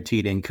the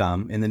guaranteed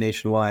income, and the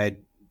Nationwide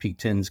Peak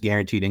 10's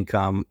guaranteed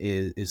income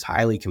is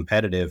highly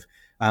competitive,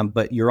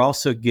 but you're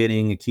also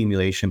getting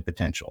accumulation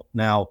potential.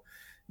 Now,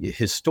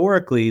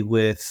 historically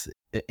with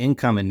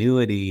income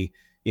annuity,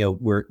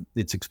 where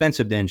it's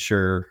expensive to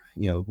insure,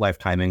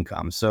 lifetime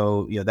income.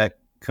 So, that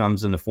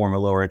comes in the form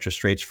of lower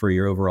interest rates for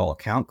your overall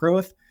account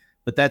growth,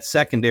 but that's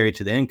secondary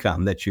to the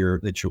income that you're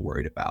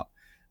worried about.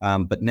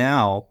 But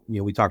now,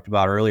 we talked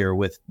about earlier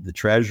with the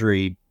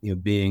Treasury,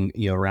 being,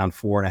 around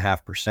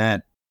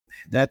 4.5%,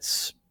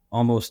 that's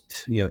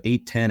almost,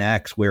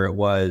 8-10x where it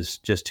was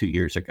just 2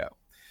 years ago.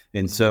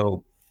 And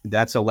so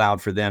that's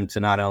allowed for them to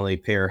not only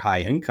pair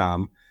high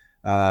income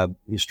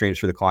streams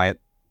for the client,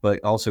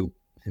 but also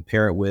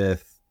pair it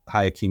with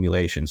high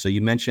accumulation. So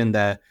you mentioned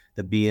that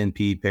the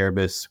BNP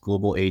Paribas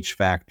Global H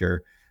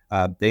Factor,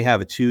 they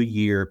have a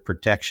 2-year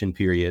protection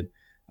period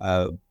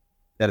at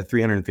a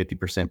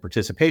 350%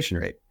 participation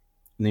rate.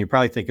 And then you're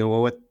probably thinking,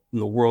 well, what in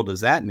the world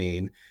does that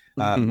mean?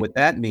 What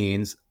that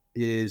means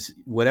is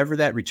whatever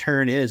that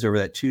return is over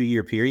that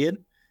 2-year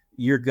period,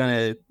 you're going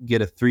to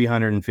get a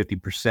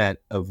 350%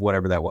 of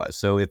whatever that was.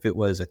 So if it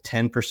was a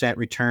 10%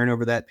 return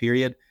over that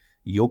period,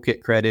 you'll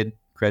get credited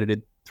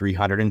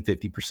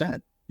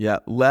 350%. Yeah,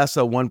 less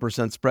a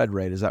 1% spread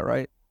rate. Is that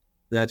right?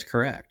 That's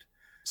correct.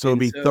 So it'd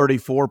be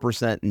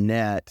 34%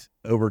 net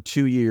over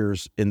 2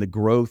 years in the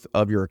growth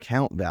of your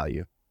account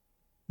value.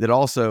 That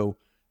also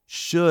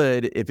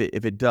should, if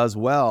it does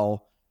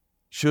well,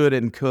 should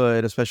and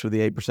could, especially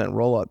with the 8%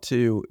 roll up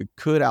too, it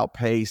could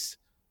outpace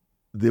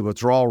the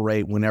withdrawal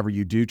rate whenever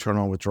you do turn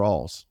on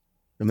withdrawals.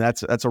 I mean,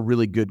 that's a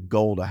really good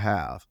goal to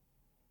have.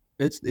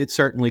 It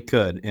certainly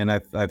could, and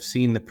I've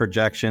seen the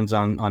projections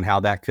on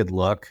how that could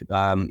look,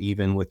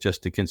 even with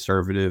just a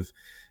conservative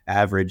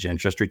average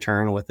interest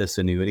return with this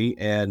annuity,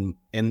 and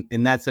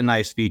that's a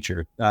nice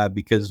feature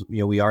because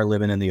we are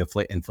living in the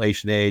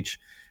inflation age,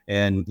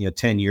 and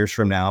 10 years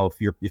from now,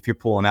 if you're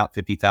pulling out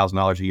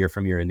 $50,000 a year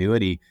from your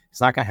annuity,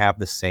 it's not going to have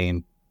the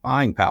same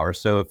buying power.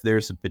 So if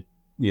there's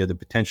the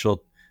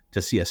potential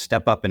to see a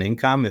step up in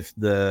income if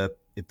the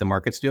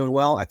market's doing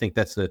well, I think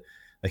that's a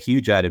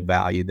huge added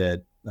value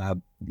that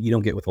you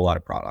don't get with a lot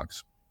of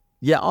products.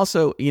 Yeah.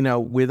 Also,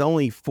 with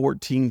only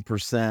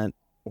 14%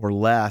 or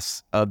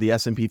less of the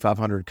S&P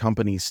 500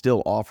 companies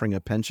still offering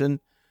a pension,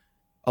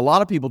 a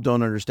lot of people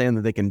don't understand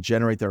that they can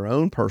generate their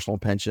own personal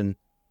pension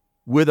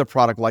with a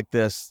product like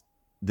this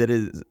that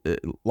is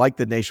like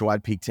the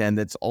Nationwide Peak 10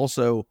 that's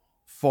also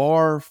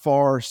far,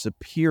 far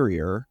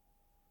superior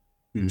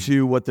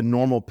to what the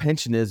normal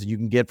pension is you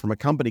can get from a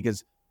company,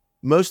 because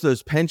most of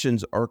those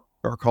pensions are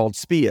called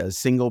SPIAs,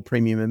 single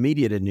premium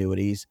immediate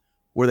annuities,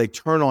 where they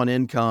turn on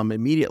income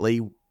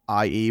immediately,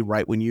 i.e.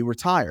 right when you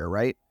retire,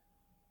 right?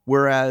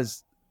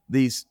 Whereas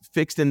these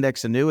fixed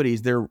index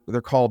annuities, they're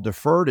called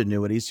deferred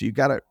annuities. So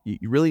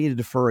you really need to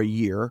defer a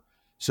year.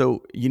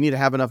 So you need to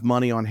have enough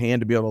money on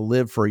hand to be able to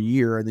live for a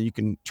year, and then you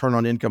can turn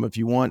on income if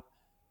you want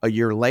a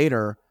year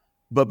later.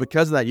 But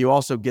because of that, you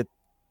also get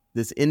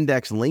this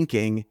index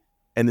linking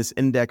and this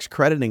index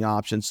crediting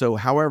option. So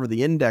however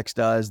the index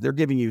does, they're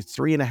giving you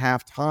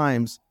 3.5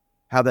 times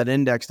how that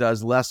index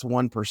does, less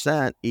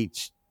 1%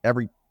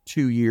 every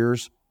 2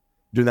 years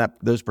during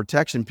those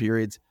protection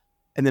periods.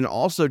 And then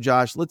also,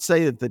 Josh, let's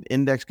say that the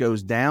index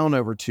goes down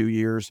over 2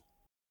 years,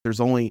 there's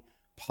only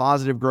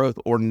positive growth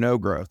or no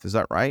growth. Is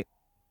that right?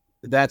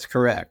 That's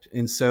correct.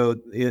 And so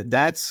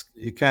that's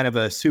kind of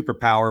a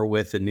superpower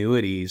with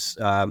annuities,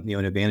 an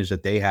advantage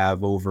that they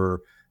have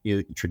over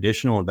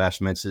traditional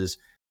investments is,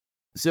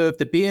 so if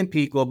the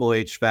BNP Global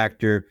Age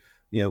Factor,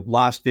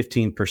 lost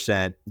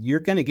 15%, you're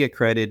going to get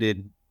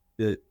credited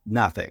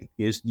nothing.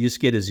 You just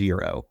get a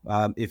zero.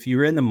 If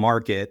you're in the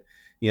market,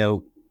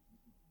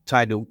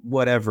 tied to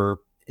whatever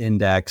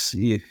index,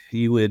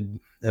 you would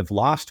have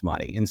lost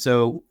money. And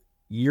so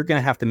you're going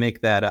to have to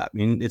make that up. I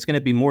mean, it's going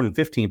to be more than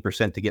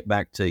 15% to get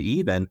back to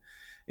even.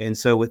 And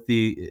so with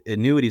the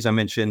annuities I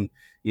mentioned,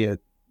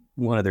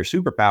 one of their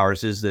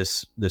superpowers is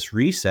this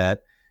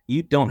reset.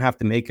 You don't have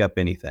to make up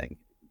anything.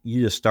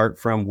 You just start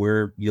from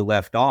where you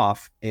left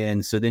off.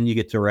 And so then you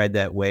get to ride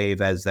that wave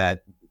as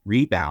that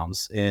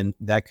rebounds, and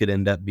that could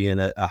end up being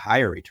a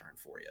higher return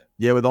for you.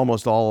 Yeah, with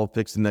almost all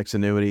fixed index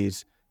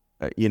annuities,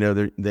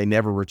 they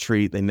never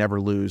retreat. They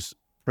never lose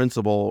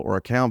principal or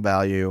account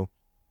value,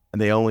 and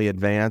they only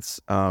advance.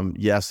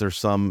 Yes, there's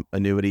some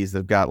annuities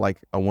that've got like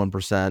a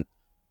 1%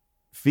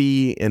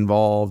 fee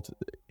involved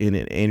in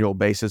an annual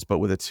basis, but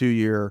with a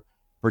 2-year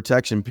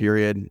protection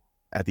period,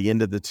 at the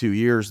end of the 2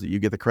 years, that you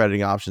get the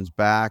crediting options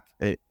back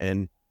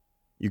and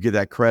you get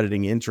that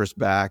crediting interest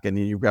back, and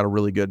then you've got a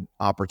really good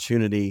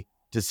opportunity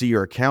to see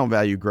your account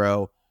value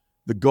grow.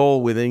 The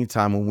goal with any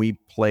time when we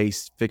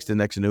place fixed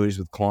index annuities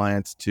with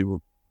clients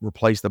to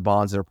replace the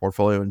bonds in their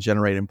portfolio and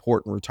generate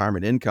important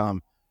retirement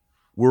income,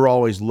 we're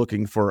always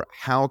looking for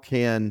how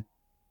can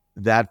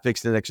that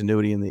fixed index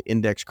annuity and the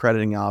index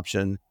crediting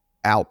option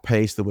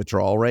outpace the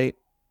withdrawal rate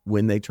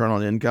when they turn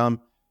on income,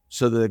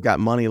 so that they've got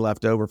money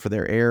left over for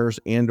their heirs,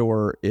 and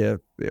or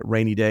if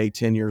rainy day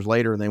 10 years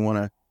later and they want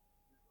to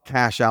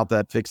cash out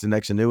that fixed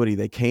index annuity,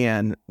 they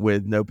can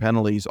with no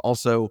penalties.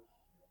 Also,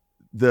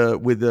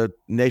 with the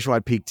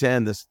Nationwide Peak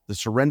 10, the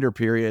surrender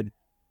period,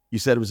 you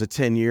said it was a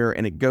 10-year,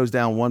 and it goes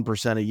down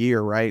 1% a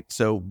year, right?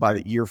 So by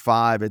the year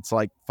 5, it's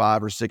like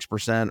 5 or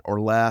 6%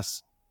 or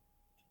less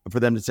for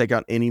them to take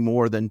out any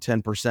more than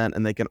 10%.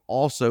 And they can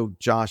also,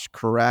 Josh,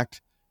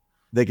 correct,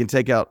 they can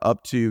take out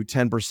up to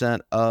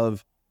 10%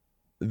 of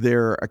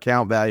their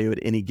account value at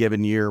any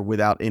given year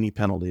without any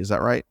penalty. Is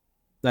that right?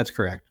 That's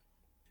correct.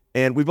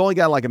 And we've only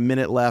got like a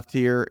minute left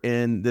here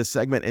in this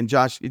segment. And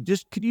Josh,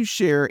 could you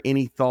share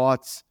any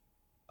thoughts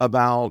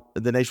about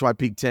the Nationwide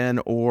Peak 10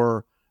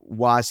 or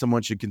why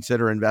someone should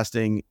consider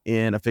investing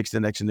in a fixed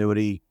index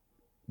annuity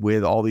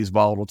with all these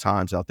volatile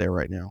times out there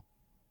right now?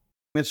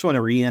 I just want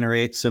to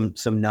reiterate some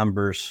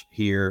numbers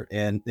here.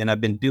 And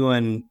I've been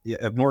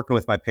working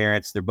with my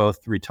parents. They're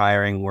both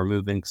retiring. We're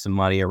moving some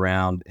money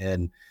around,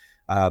 and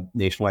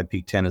Nationwide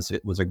Peak 10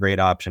 was a great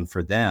option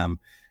for them.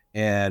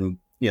 And,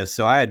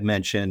 so I had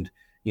mentioned,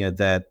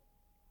 that,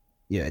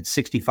 at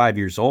 65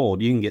 years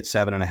old, you can get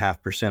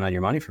 7.5% on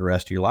your money for the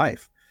rest of your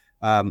life.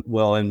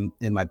 Well, in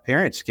my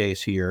parents'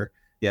 case here,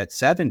 at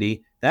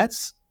 70,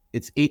 it's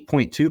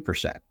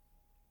 8.2%.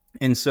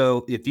 And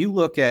so if you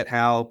look at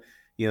how,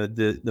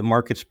 the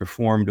market's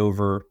performed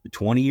over a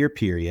 20-year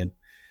period,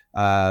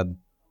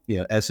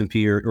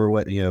 S&P or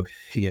what,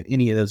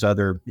 any of those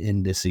other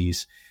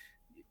indices,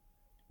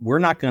 we're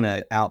not going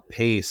to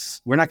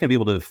be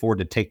able to afford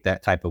to take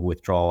that type of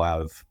withdrawal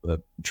out of a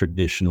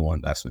traditional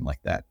investment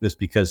like that, just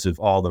because of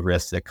all the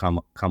risks that come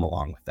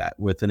along with that.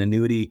 With an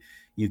annuity,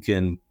 you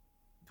can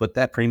put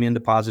that premium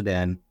deposit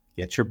in,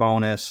 get your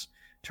bonus,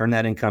 turn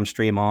that income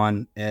stream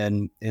on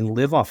and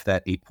live off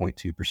that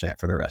 8.2%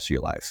 for the rest of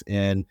your life.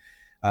 And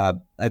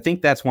I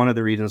think that's one of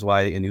the reasons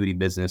why the annuity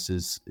business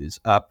is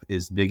up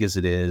as big as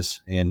it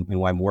is, and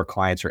why more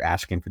clients are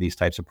asking for these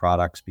types of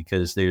products,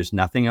 because there's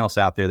nothing else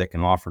out there that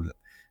can offer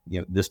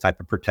this type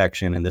of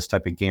protection and this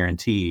type of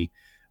guarantee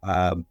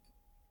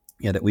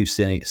that we've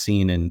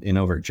seen in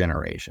over a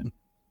generation.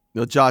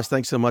 Well, Josh,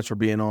 thanks so much for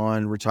being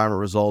on Retirement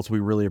Results. We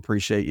really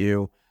appreciate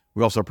you.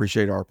 We also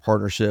appreciate our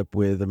partnership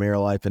with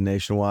AmeriLife and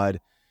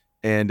Nationwide.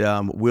 And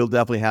we'll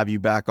definitely have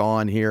you back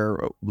on here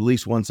at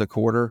least once a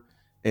quarter.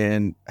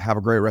 And have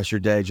a great rest of your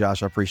day,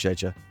 Josh. I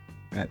appreciate you.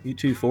 You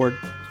too, Ford.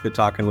 It's good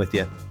talking with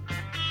you.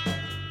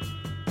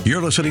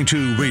 You're listening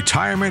to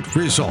Retirement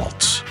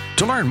Results.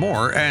 To learn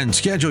more and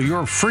schedule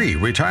your free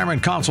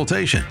retirement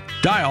consultation,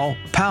 dial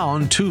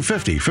pound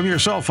 250 from your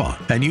cell phone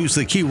and use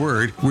the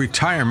keyword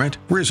Retirement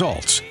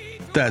Results.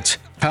 That's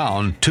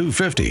pound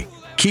 250,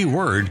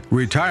 keyword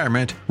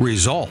Retirement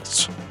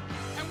Results.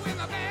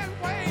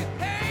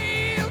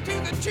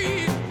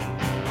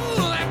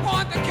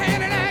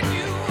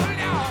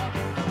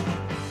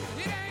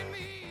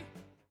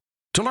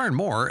 To learn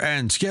more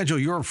and schedule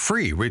your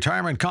free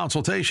retirement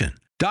consultation,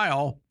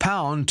 dial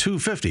pound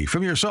 250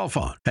 from your cell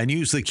phone and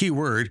use the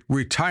keyword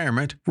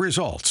Retirement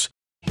Results.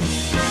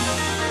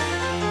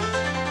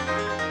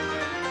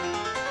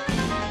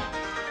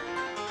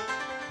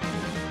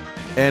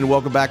 And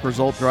welcome back,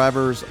 Result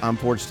Drivers. I'm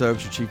Ford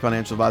Stokes, your Chief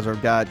Financial Advisor.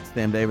 I've got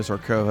Sam Davis, our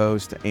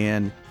co-host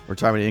and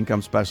retirement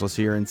income specialist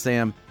here. And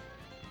Sam,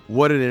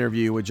 what an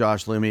interview with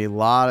Josh Lumie. A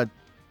lot of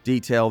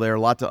detail there, a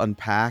lot to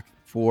unpack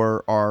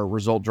for our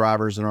Result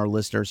Drivers and our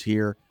listeners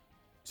here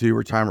to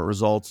Retirement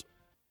Results.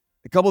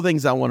 A couple of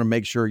things I want to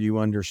make sure you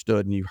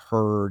understood and you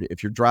heard.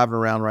 If you're driving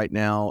around right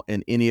now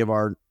in any of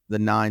the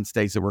 9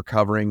 states that we're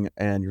covering,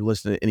 and you're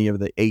listening to any of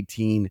the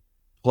 18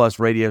 plus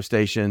radio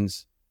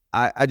stations,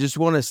 I just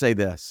want to say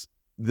this.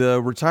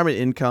 The retirement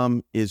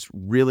income is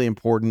really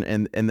important.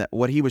 And that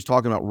what he was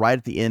talking about right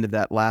at the end of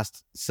that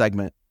last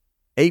segment,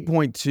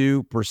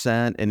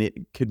 8.2%, and it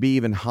could be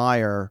even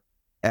higher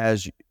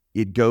as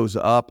it goes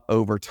up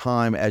over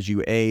time as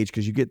you age,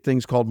 because you get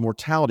things called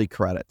mortality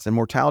credits. And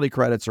mortality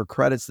credits are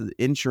credits that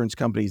insurance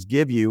companies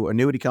give you,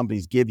 annuity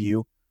companies give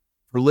you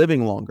for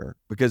living longer.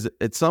 Because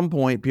at some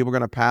point, people are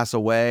going to pass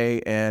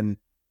away and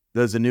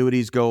those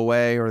annuities go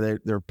away, or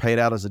they're paid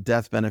out as a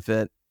death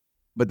benefit,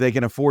 but they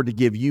can afford to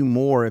give you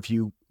more if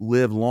you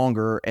live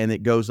longer, and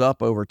it goes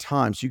up over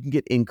time. So you can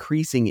get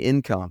increasing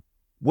income.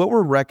 What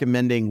we're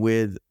recommending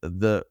with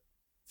the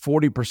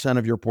 40%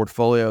 of your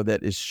portfolio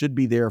that should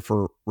be there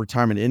for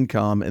retirement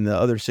income, and the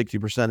other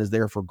 60% is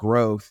there for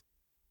growth,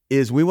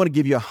 is we want to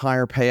give you a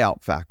higher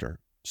payout factor.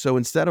 So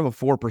instead of a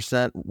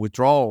 4%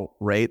 withdrawal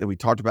rate that we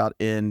talked about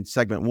in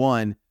segment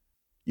 1,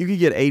 you could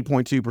get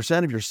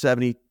 8.2% if you're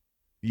 70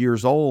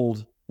 years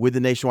old with the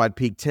Nationwide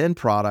Peak 10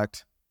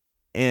 product.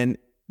 And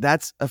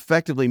that's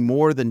effectively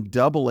more than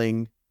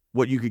doubling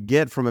what you could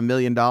get from $1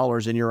 million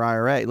in your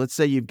IRA. Let's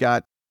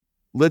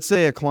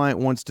say a client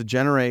wants to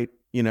generate,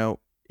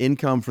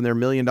 income from their $1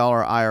 million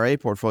IRA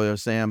portfolio,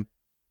 Sam,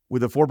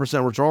 with a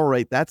 4% withdrawal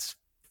rate, that's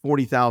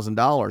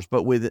 $40,000.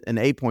 But with an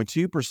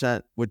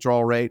 8.2%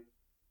 withdrawal rate,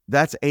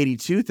 that's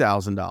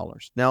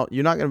 $82,000. Now,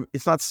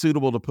 it's not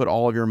suitable to put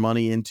all of your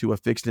money into a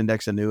fixed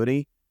index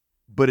annuity,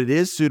 but it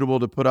is suitable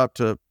to put up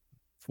to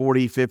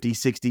 40, 50,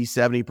 60,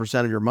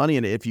 70% of your money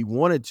in it if you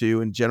wanted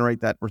to, and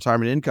generate that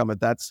retirement income if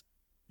that's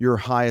your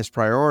highest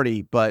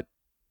priority. But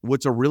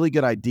what's a really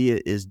good idea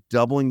is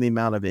doubling the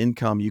amount of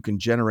income you can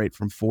generate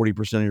from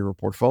 40% of your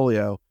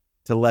portfolio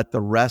to let the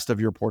rest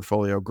of your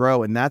portfolio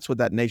grow. And that's what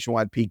that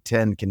Nationwide Peak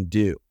 10 can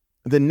do.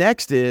 The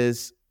next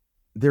is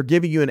they're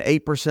giving you an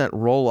 8%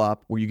 roll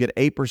up where you get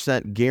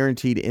 8%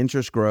 guaranteed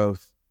interest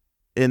growth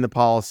in the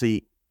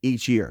policy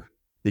each year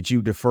that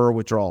you defer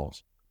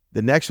withdrawals.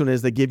 The next one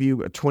is they give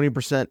you a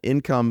 20%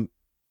 income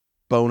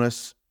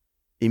bonus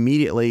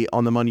immediately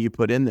on the money you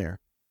put in there.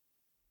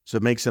 So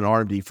it makes it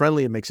RMD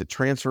friendly. It makes it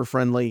transfer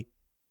friendly.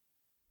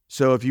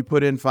 So if you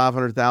put in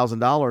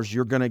 $500,000,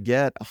 you're going to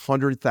get a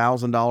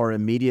 $100,000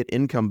 immediate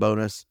income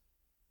bonus.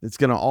 It's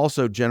going to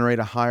also generate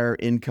a higher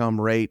income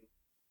rate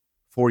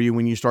for you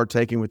when you start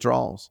taking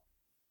withdrawals.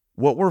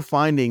 What we're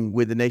finding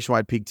with the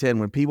Nationwide Peak 10,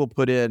 when people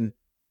put in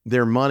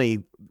their money,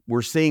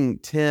 we're seeing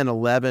 10,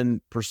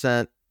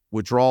 11%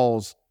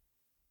 withdrawals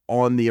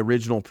on the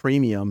original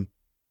premium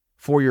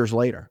 4 years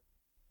later.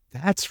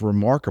 That's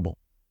remarkable.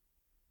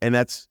 And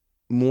that's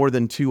more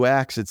than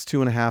 2x. It's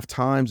 2.5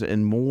 times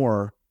and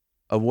more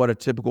of what a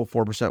typical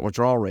 4%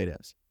 withdrawal rate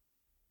is.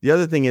 The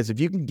other thing is, if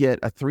you can get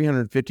a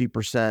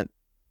 350%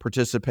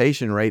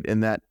 participation rate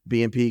in that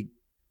BNP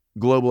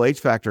Global H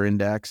Factor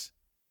Index,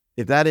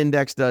 if that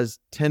index does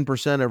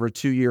 10% over a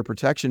 2-year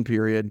protection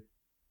period,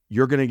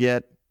 you're going to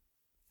get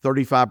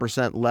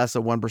 35% less a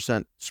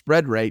 1%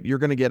 spread rate. You're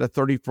going to get a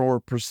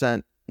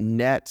 34%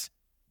 net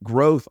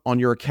growth on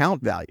your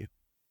account value.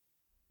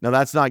 Now,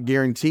 that's not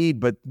guaranteed,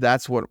 but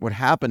that's what would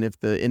happen if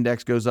the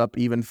index goes up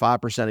even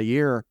 5% a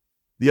year.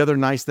 The other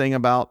nice thing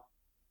about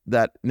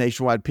that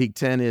Nationwide Peak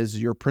 10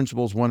 is your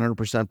principal is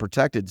 100%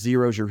 protected.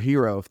 Zero is your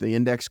hero. If the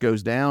index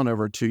goes down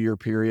over a 2-year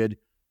period,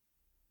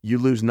 you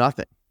lose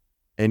nothing.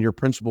 And your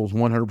principal is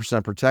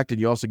 100% protected.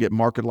 You also get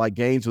market-like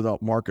gains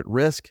without market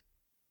risk.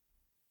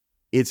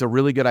 It's a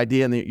really good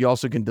idea. And you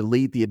also can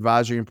delete the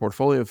advisory and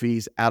portfolio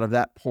fees out of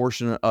that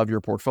portion of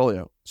your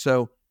portfolio.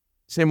 So,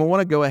 Sam, I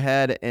want to go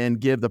ahead and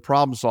give the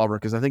problem solver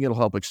because I think it'll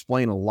help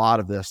explain a lot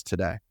of this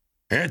today.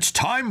 It's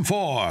time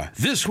for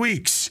this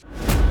week's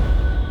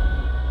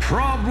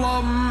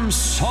Problem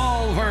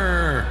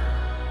Solver.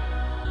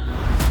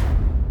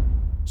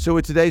 So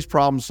with today's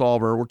problem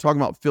solver, we're talking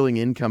about filling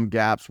income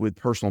gaps with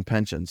personal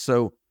pensions.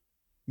 So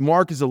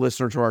Mark is a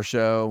listener to our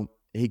show.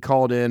 He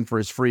called in for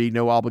his free,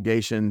 no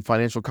obligation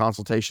financial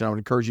consultation. I would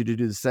encourage you to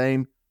do the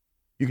same.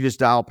 You can just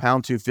dial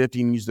pound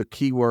 250 and use the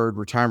keyword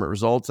retirement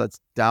results. That's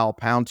dial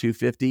pound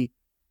 250.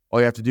 All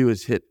you have to do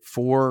is hit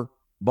 4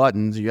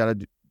 buttons. You got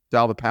to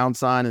dial the pound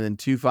sign and then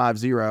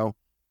 250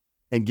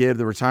 and give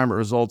the retirement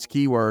results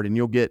keyword, and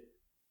you'll get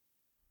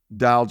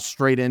dialed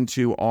straight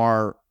into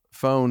our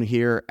phone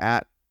here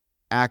at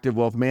Active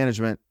Wealth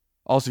Management.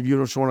 Also, if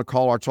you just want to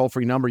call our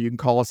toll-free number, you can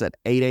call us at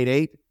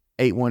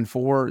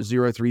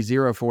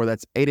 888-814-0304.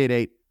 That's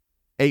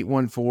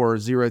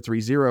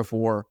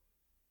 888-814-0304.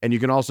 And you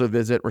can also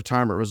visit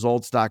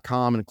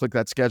retirementresults.com and click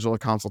that schedule a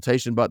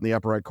consultation button in the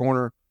upper right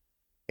corner.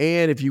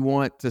 And if you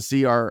want to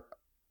see our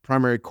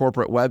primary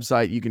corporate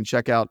website, you can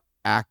check out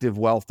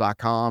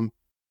activewealth.com.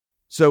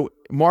 So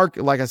Mark,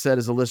 like I said,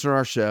 is a listener to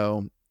our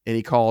show, and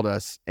he called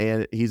us,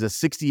 and he's a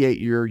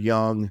 68-year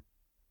young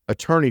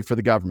attorney for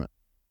the government.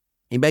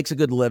 He makes a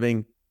good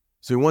living,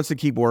 so he wants to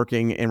keep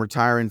working and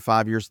retire in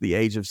 5 years to the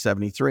age of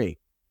 73.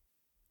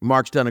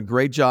 Mark's done a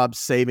great job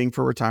saving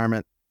for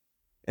retirement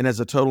and has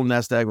a total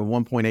nest egg of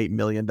 $1.8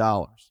 million.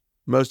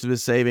 Most of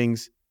his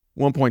savings,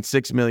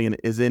 $1.6 million,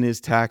 is in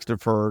his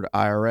tax-deferred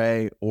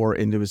IRA or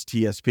into his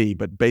TSP,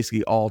 but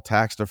basically all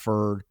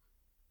tax-deferred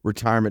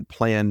retirement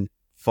plan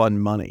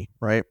fund money,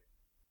 right?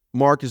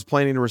 Mark is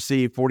planning to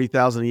receive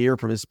 $40,000 a year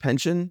from his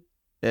pension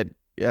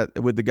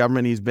with the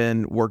government. He's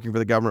been working for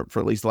the government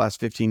for at least the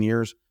last 15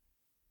 years.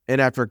 And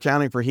after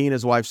accounting for he and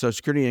his wife's Social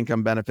Security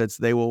income benefits,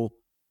 they will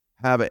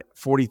have a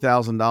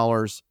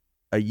 $40,000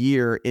 a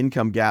year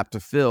income gap to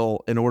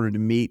fill in order to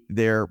meet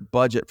their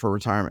budget for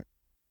retirement.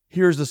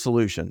 Here's the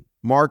solution.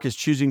 Mark is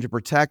choosing to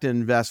protect and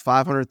invest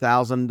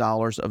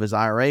 $500,000 of his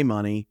IRA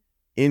money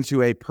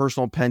into a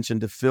personal pension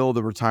to fill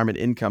the retirement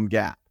income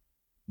gap.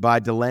 By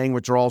delaying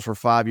withdrawals for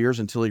 5 years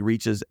until he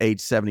reaches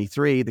age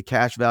 73, the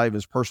cash value of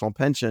his personal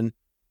pension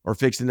or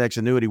fixed index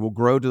annuity will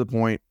grow to the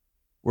point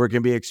where it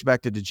can be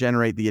expected to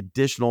generate the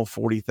additional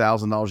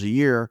 $40,000 a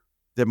year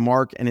that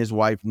Mark and his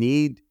wife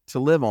need to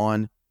live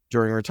on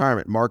during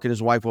retirement. Mark and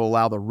his wife will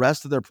allow the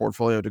rest of their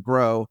portfolio to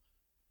grow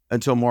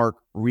until Mark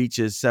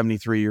reaches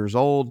 73 years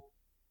old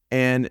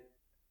and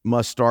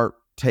must start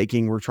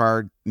taking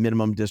retired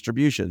minimum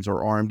distributions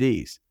or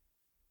RMDs.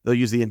 They'll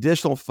use the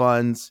additional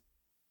funds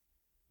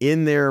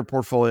in their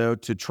portfolio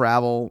to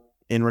travel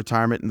in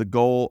retirement, and the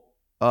goal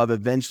of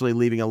eventually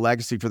leaving a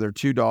legacy for their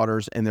 2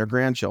 daughters and their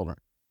grandchildren.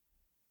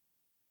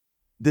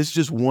 This is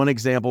just one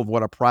example of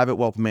what a private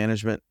wealth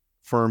management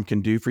firm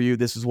can do for you.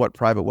 This is what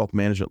private wealth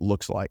management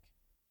looks like.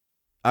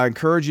 I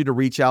encourage you to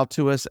reach out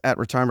to us at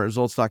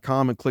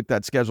retirementresults.com and click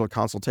that schedule a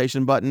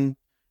consultation button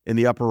in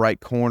the upper right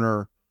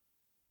corner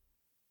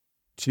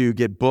to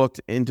get booked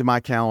into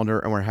my calendar,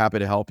 and we're happy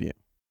to help you.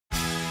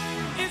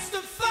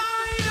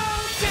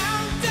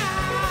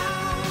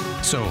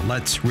 So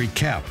let's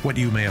recap what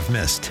you may have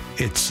missed.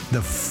 It's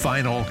the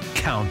final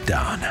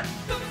countdown.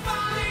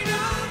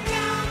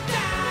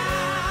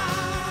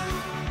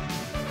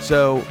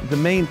 So the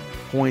main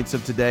points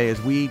of today is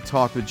we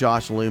talked with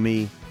Josh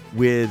Loomy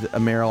with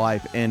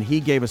AmeriLife, and he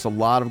gave us a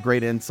lot of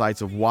great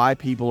insights of why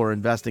people are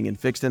investing in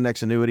fixed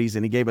index annuities,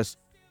 and he gave us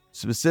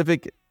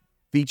specific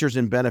features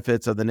and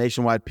benefits of the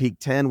Nationwide Peak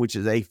 10, which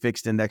is a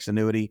fixed index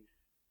annuity.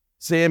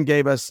 Sam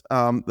gave us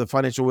the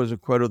Financial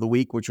Wizard quote of the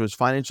week, which was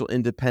financial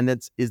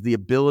independence is the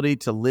ability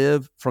to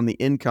live from the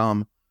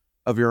income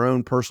of your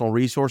own personal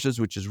resources,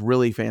 which is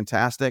really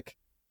fantastic.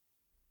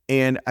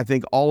 And I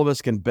think all of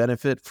us can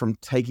benefit from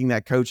taking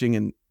that coaching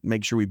and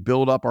make sure we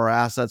build up our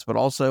assets, but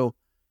also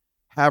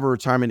have a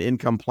retirement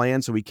income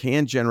plan so we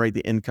can generate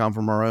the income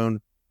from our own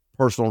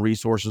personal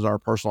resources, our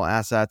personal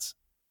assets.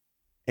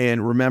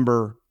 And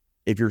remember,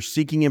 if you're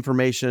seeking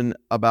information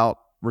about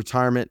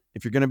retirement,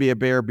 if you're going to be a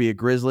bear, be a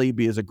grizzly,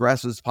 be as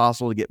aggressive as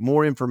possible to get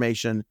more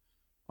information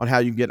on how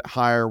you can get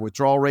higher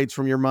withdrawal rates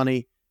from your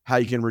money, how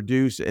you can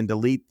reduce and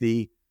delete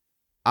the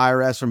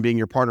IRS from being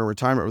your partner in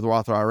retirement with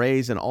Roth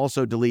IRAs, and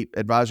also delete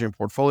advisory and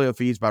portfolio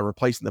fees by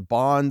replacing the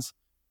bonds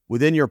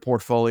within your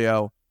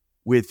portfolio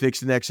with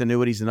fixed index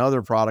annuities and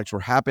other products.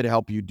 We're happy to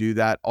help you do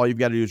that. All you've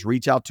got to do is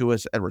reach out to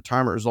us at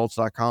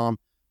retirementresults.com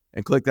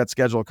and click that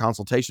schedule a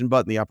consultation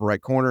button in the upper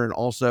right corner. And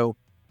also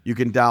you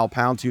can dial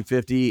pound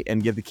 250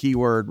 and give the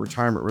keyword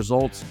retirement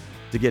results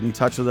to get in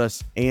touch with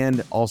us,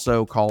 and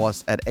also call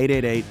us at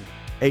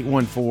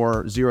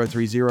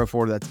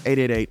 888-814-0304. That's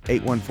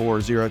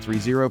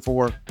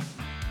 888-814-0304.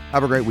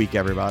 Have a great week,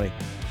 everybody.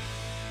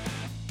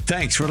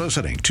 Thanks for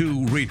listening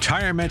to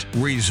Retirement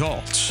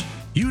Results.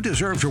 You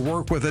deserve to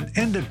work with an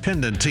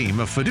independent team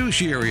of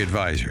fiduciary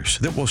advisors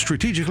that will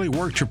strategically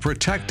work to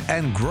protect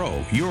and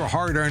grow your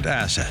hard-earned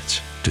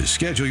assets. To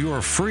schedule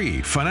your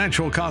free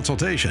financial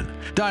consultation,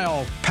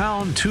 dial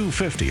pound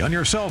 250 on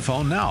your cell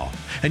phone now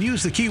and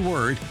use the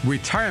keyword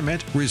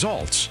Retirement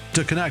Results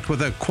to connect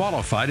with a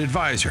qualified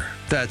advisor.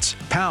 That's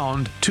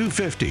pound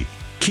 250,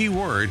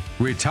 keyword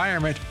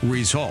Retirement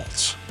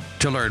Results.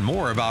 To learn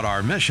more about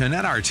our mission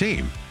and our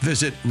team,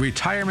 visit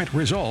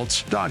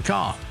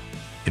retirementresults.com.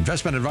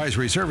 Investment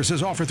advisory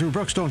services offered through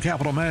Brookstone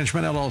Capital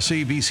Management,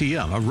 LLC,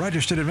 BCM, a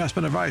registered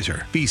investment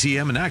advisor.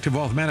 BCM and Active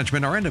Wealth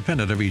Management are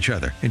independent of each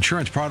other.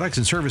 Insurance products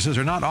and services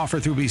are not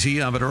offered through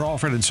BCM, but are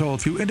offered and sold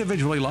through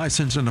individually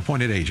licensed and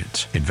appointed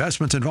agents.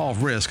 Investments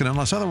involve risk and,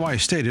 unless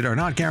otherwise stated, are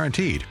not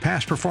guaranteed.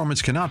 Past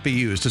performance cannot be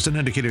used as an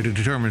indicator to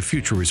determine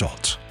future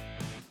results.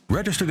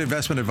 Registered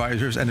investment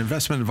advisors and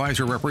investment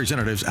advisor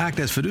representatives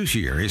act as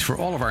fiduciaries for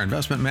all of our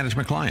investment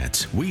management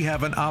clients. We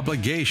have an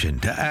obligation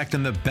to act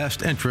in the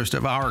best interest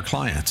of our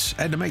clients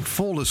and to make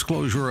full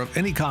disclosure of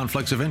any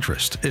conflicts of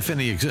interest, if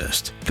any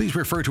exist. Please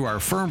refer to our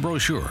firm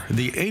brochure,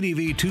 the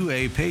ADV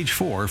 2A, page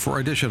 4, for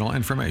additional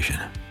information.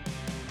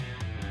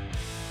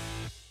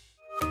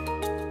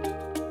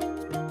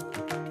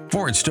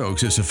 Ford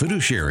Stokes is a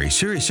fiduciary,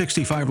 Series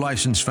 65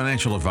 licensed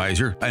financial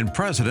advisor and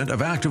president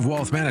of Active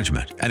Wealth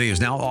Management, and he is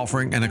now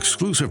offering an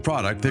exclusive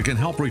product that can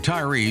help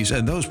retirees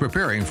and those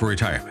preparing for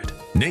retirement.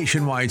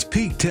 Nationwide's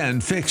Peak 10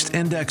 fixed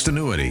indexed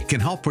annuity can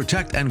help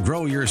protect and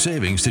grow your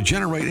savings to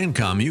generate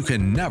income you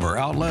can never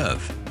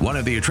outlive. One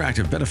of the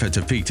attractive benefits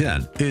of Peak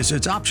 10 is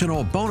its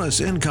optional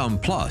Bonus Income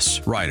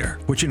Plus rider,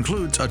 which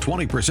includes a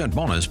 20%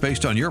 bonus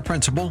based on your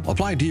principal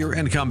applied to your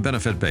income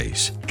benefit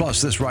base.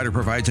 Plus, this rider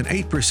provides an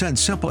 8%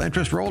 simple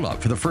interest roll-up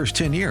for the first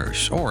 10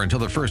 years or until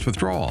the first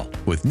withdrawal.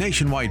 With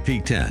Nationwide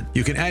Peak 10,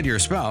 you can add your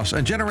spouse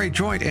and generate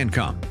joint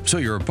income, so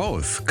you're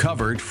both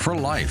covered for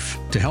life.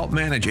 To help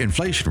manage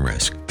inflation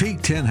risk,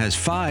 Peak 10 has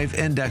 5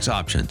 index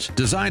options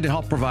designed to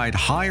help provide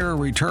higher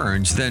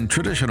returns than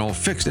traditional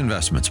fixed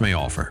investments may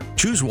offer.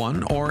 Choose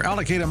one or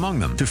allocate among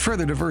them to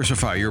further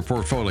diversify your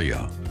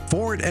portfolio.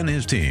 Ford and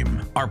his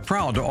team are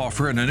proud to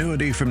offer an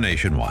annuity from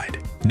Nationwide.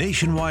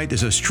 Nationwide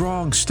is a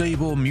strong,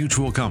 stable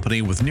mutual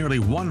company with nearly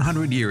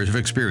 100 years of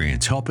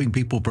experience helping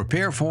people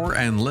prepare for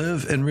and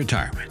live in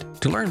retirement.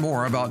 To learn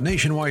more about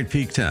Nationwide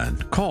Peak 10,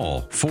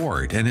 call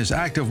Ford and his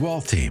Active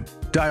Wealth team.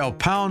 Dial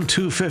pound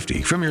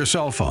 250 from your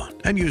cell phone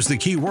and use the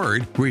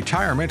keyword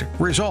Retirement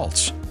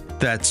Results.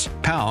 That's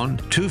pound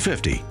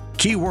 250,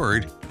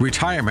 keyword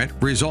Retirement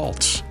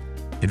Results.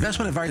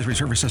 Investment advisory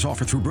services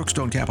offered through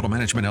Brookstone Capital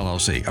Management,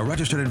 LLC, a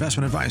registered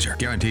investment advisor.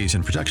 Guarantees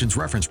and protections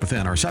referenced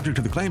within are subject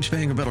to the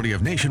claims-paying ability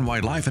of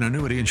Nationwide Life and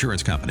Annuity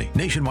Insurance Company.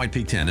 Nationwide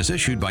Peak 10 is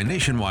issued by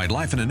Nationwide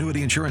Life and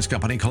Annuity Insurance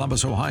Company,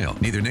 Columbus, Ohio.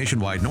 Neither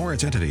Nationwide nor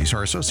its entities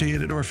are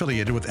associated or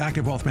affiliated with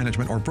Active Wealth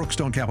Management or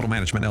Brookstone Capital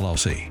Management,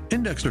 LLC.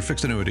 Indexed or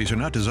fixed annuities are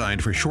not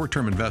designed for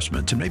short-term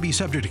investments and may be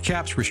subject to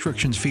caps,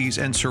 restrictions, fees,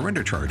 and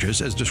surrender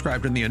charges as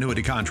described in the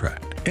annuity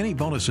contract. Any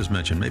bonuses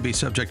mentioned may be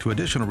subject to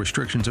additional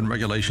restrictions and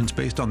regulations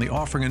based on the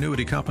offering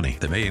annuity company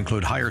that may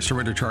include higher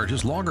surrender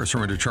charges, longer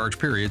surrender charge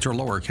periods, or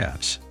lower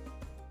caps.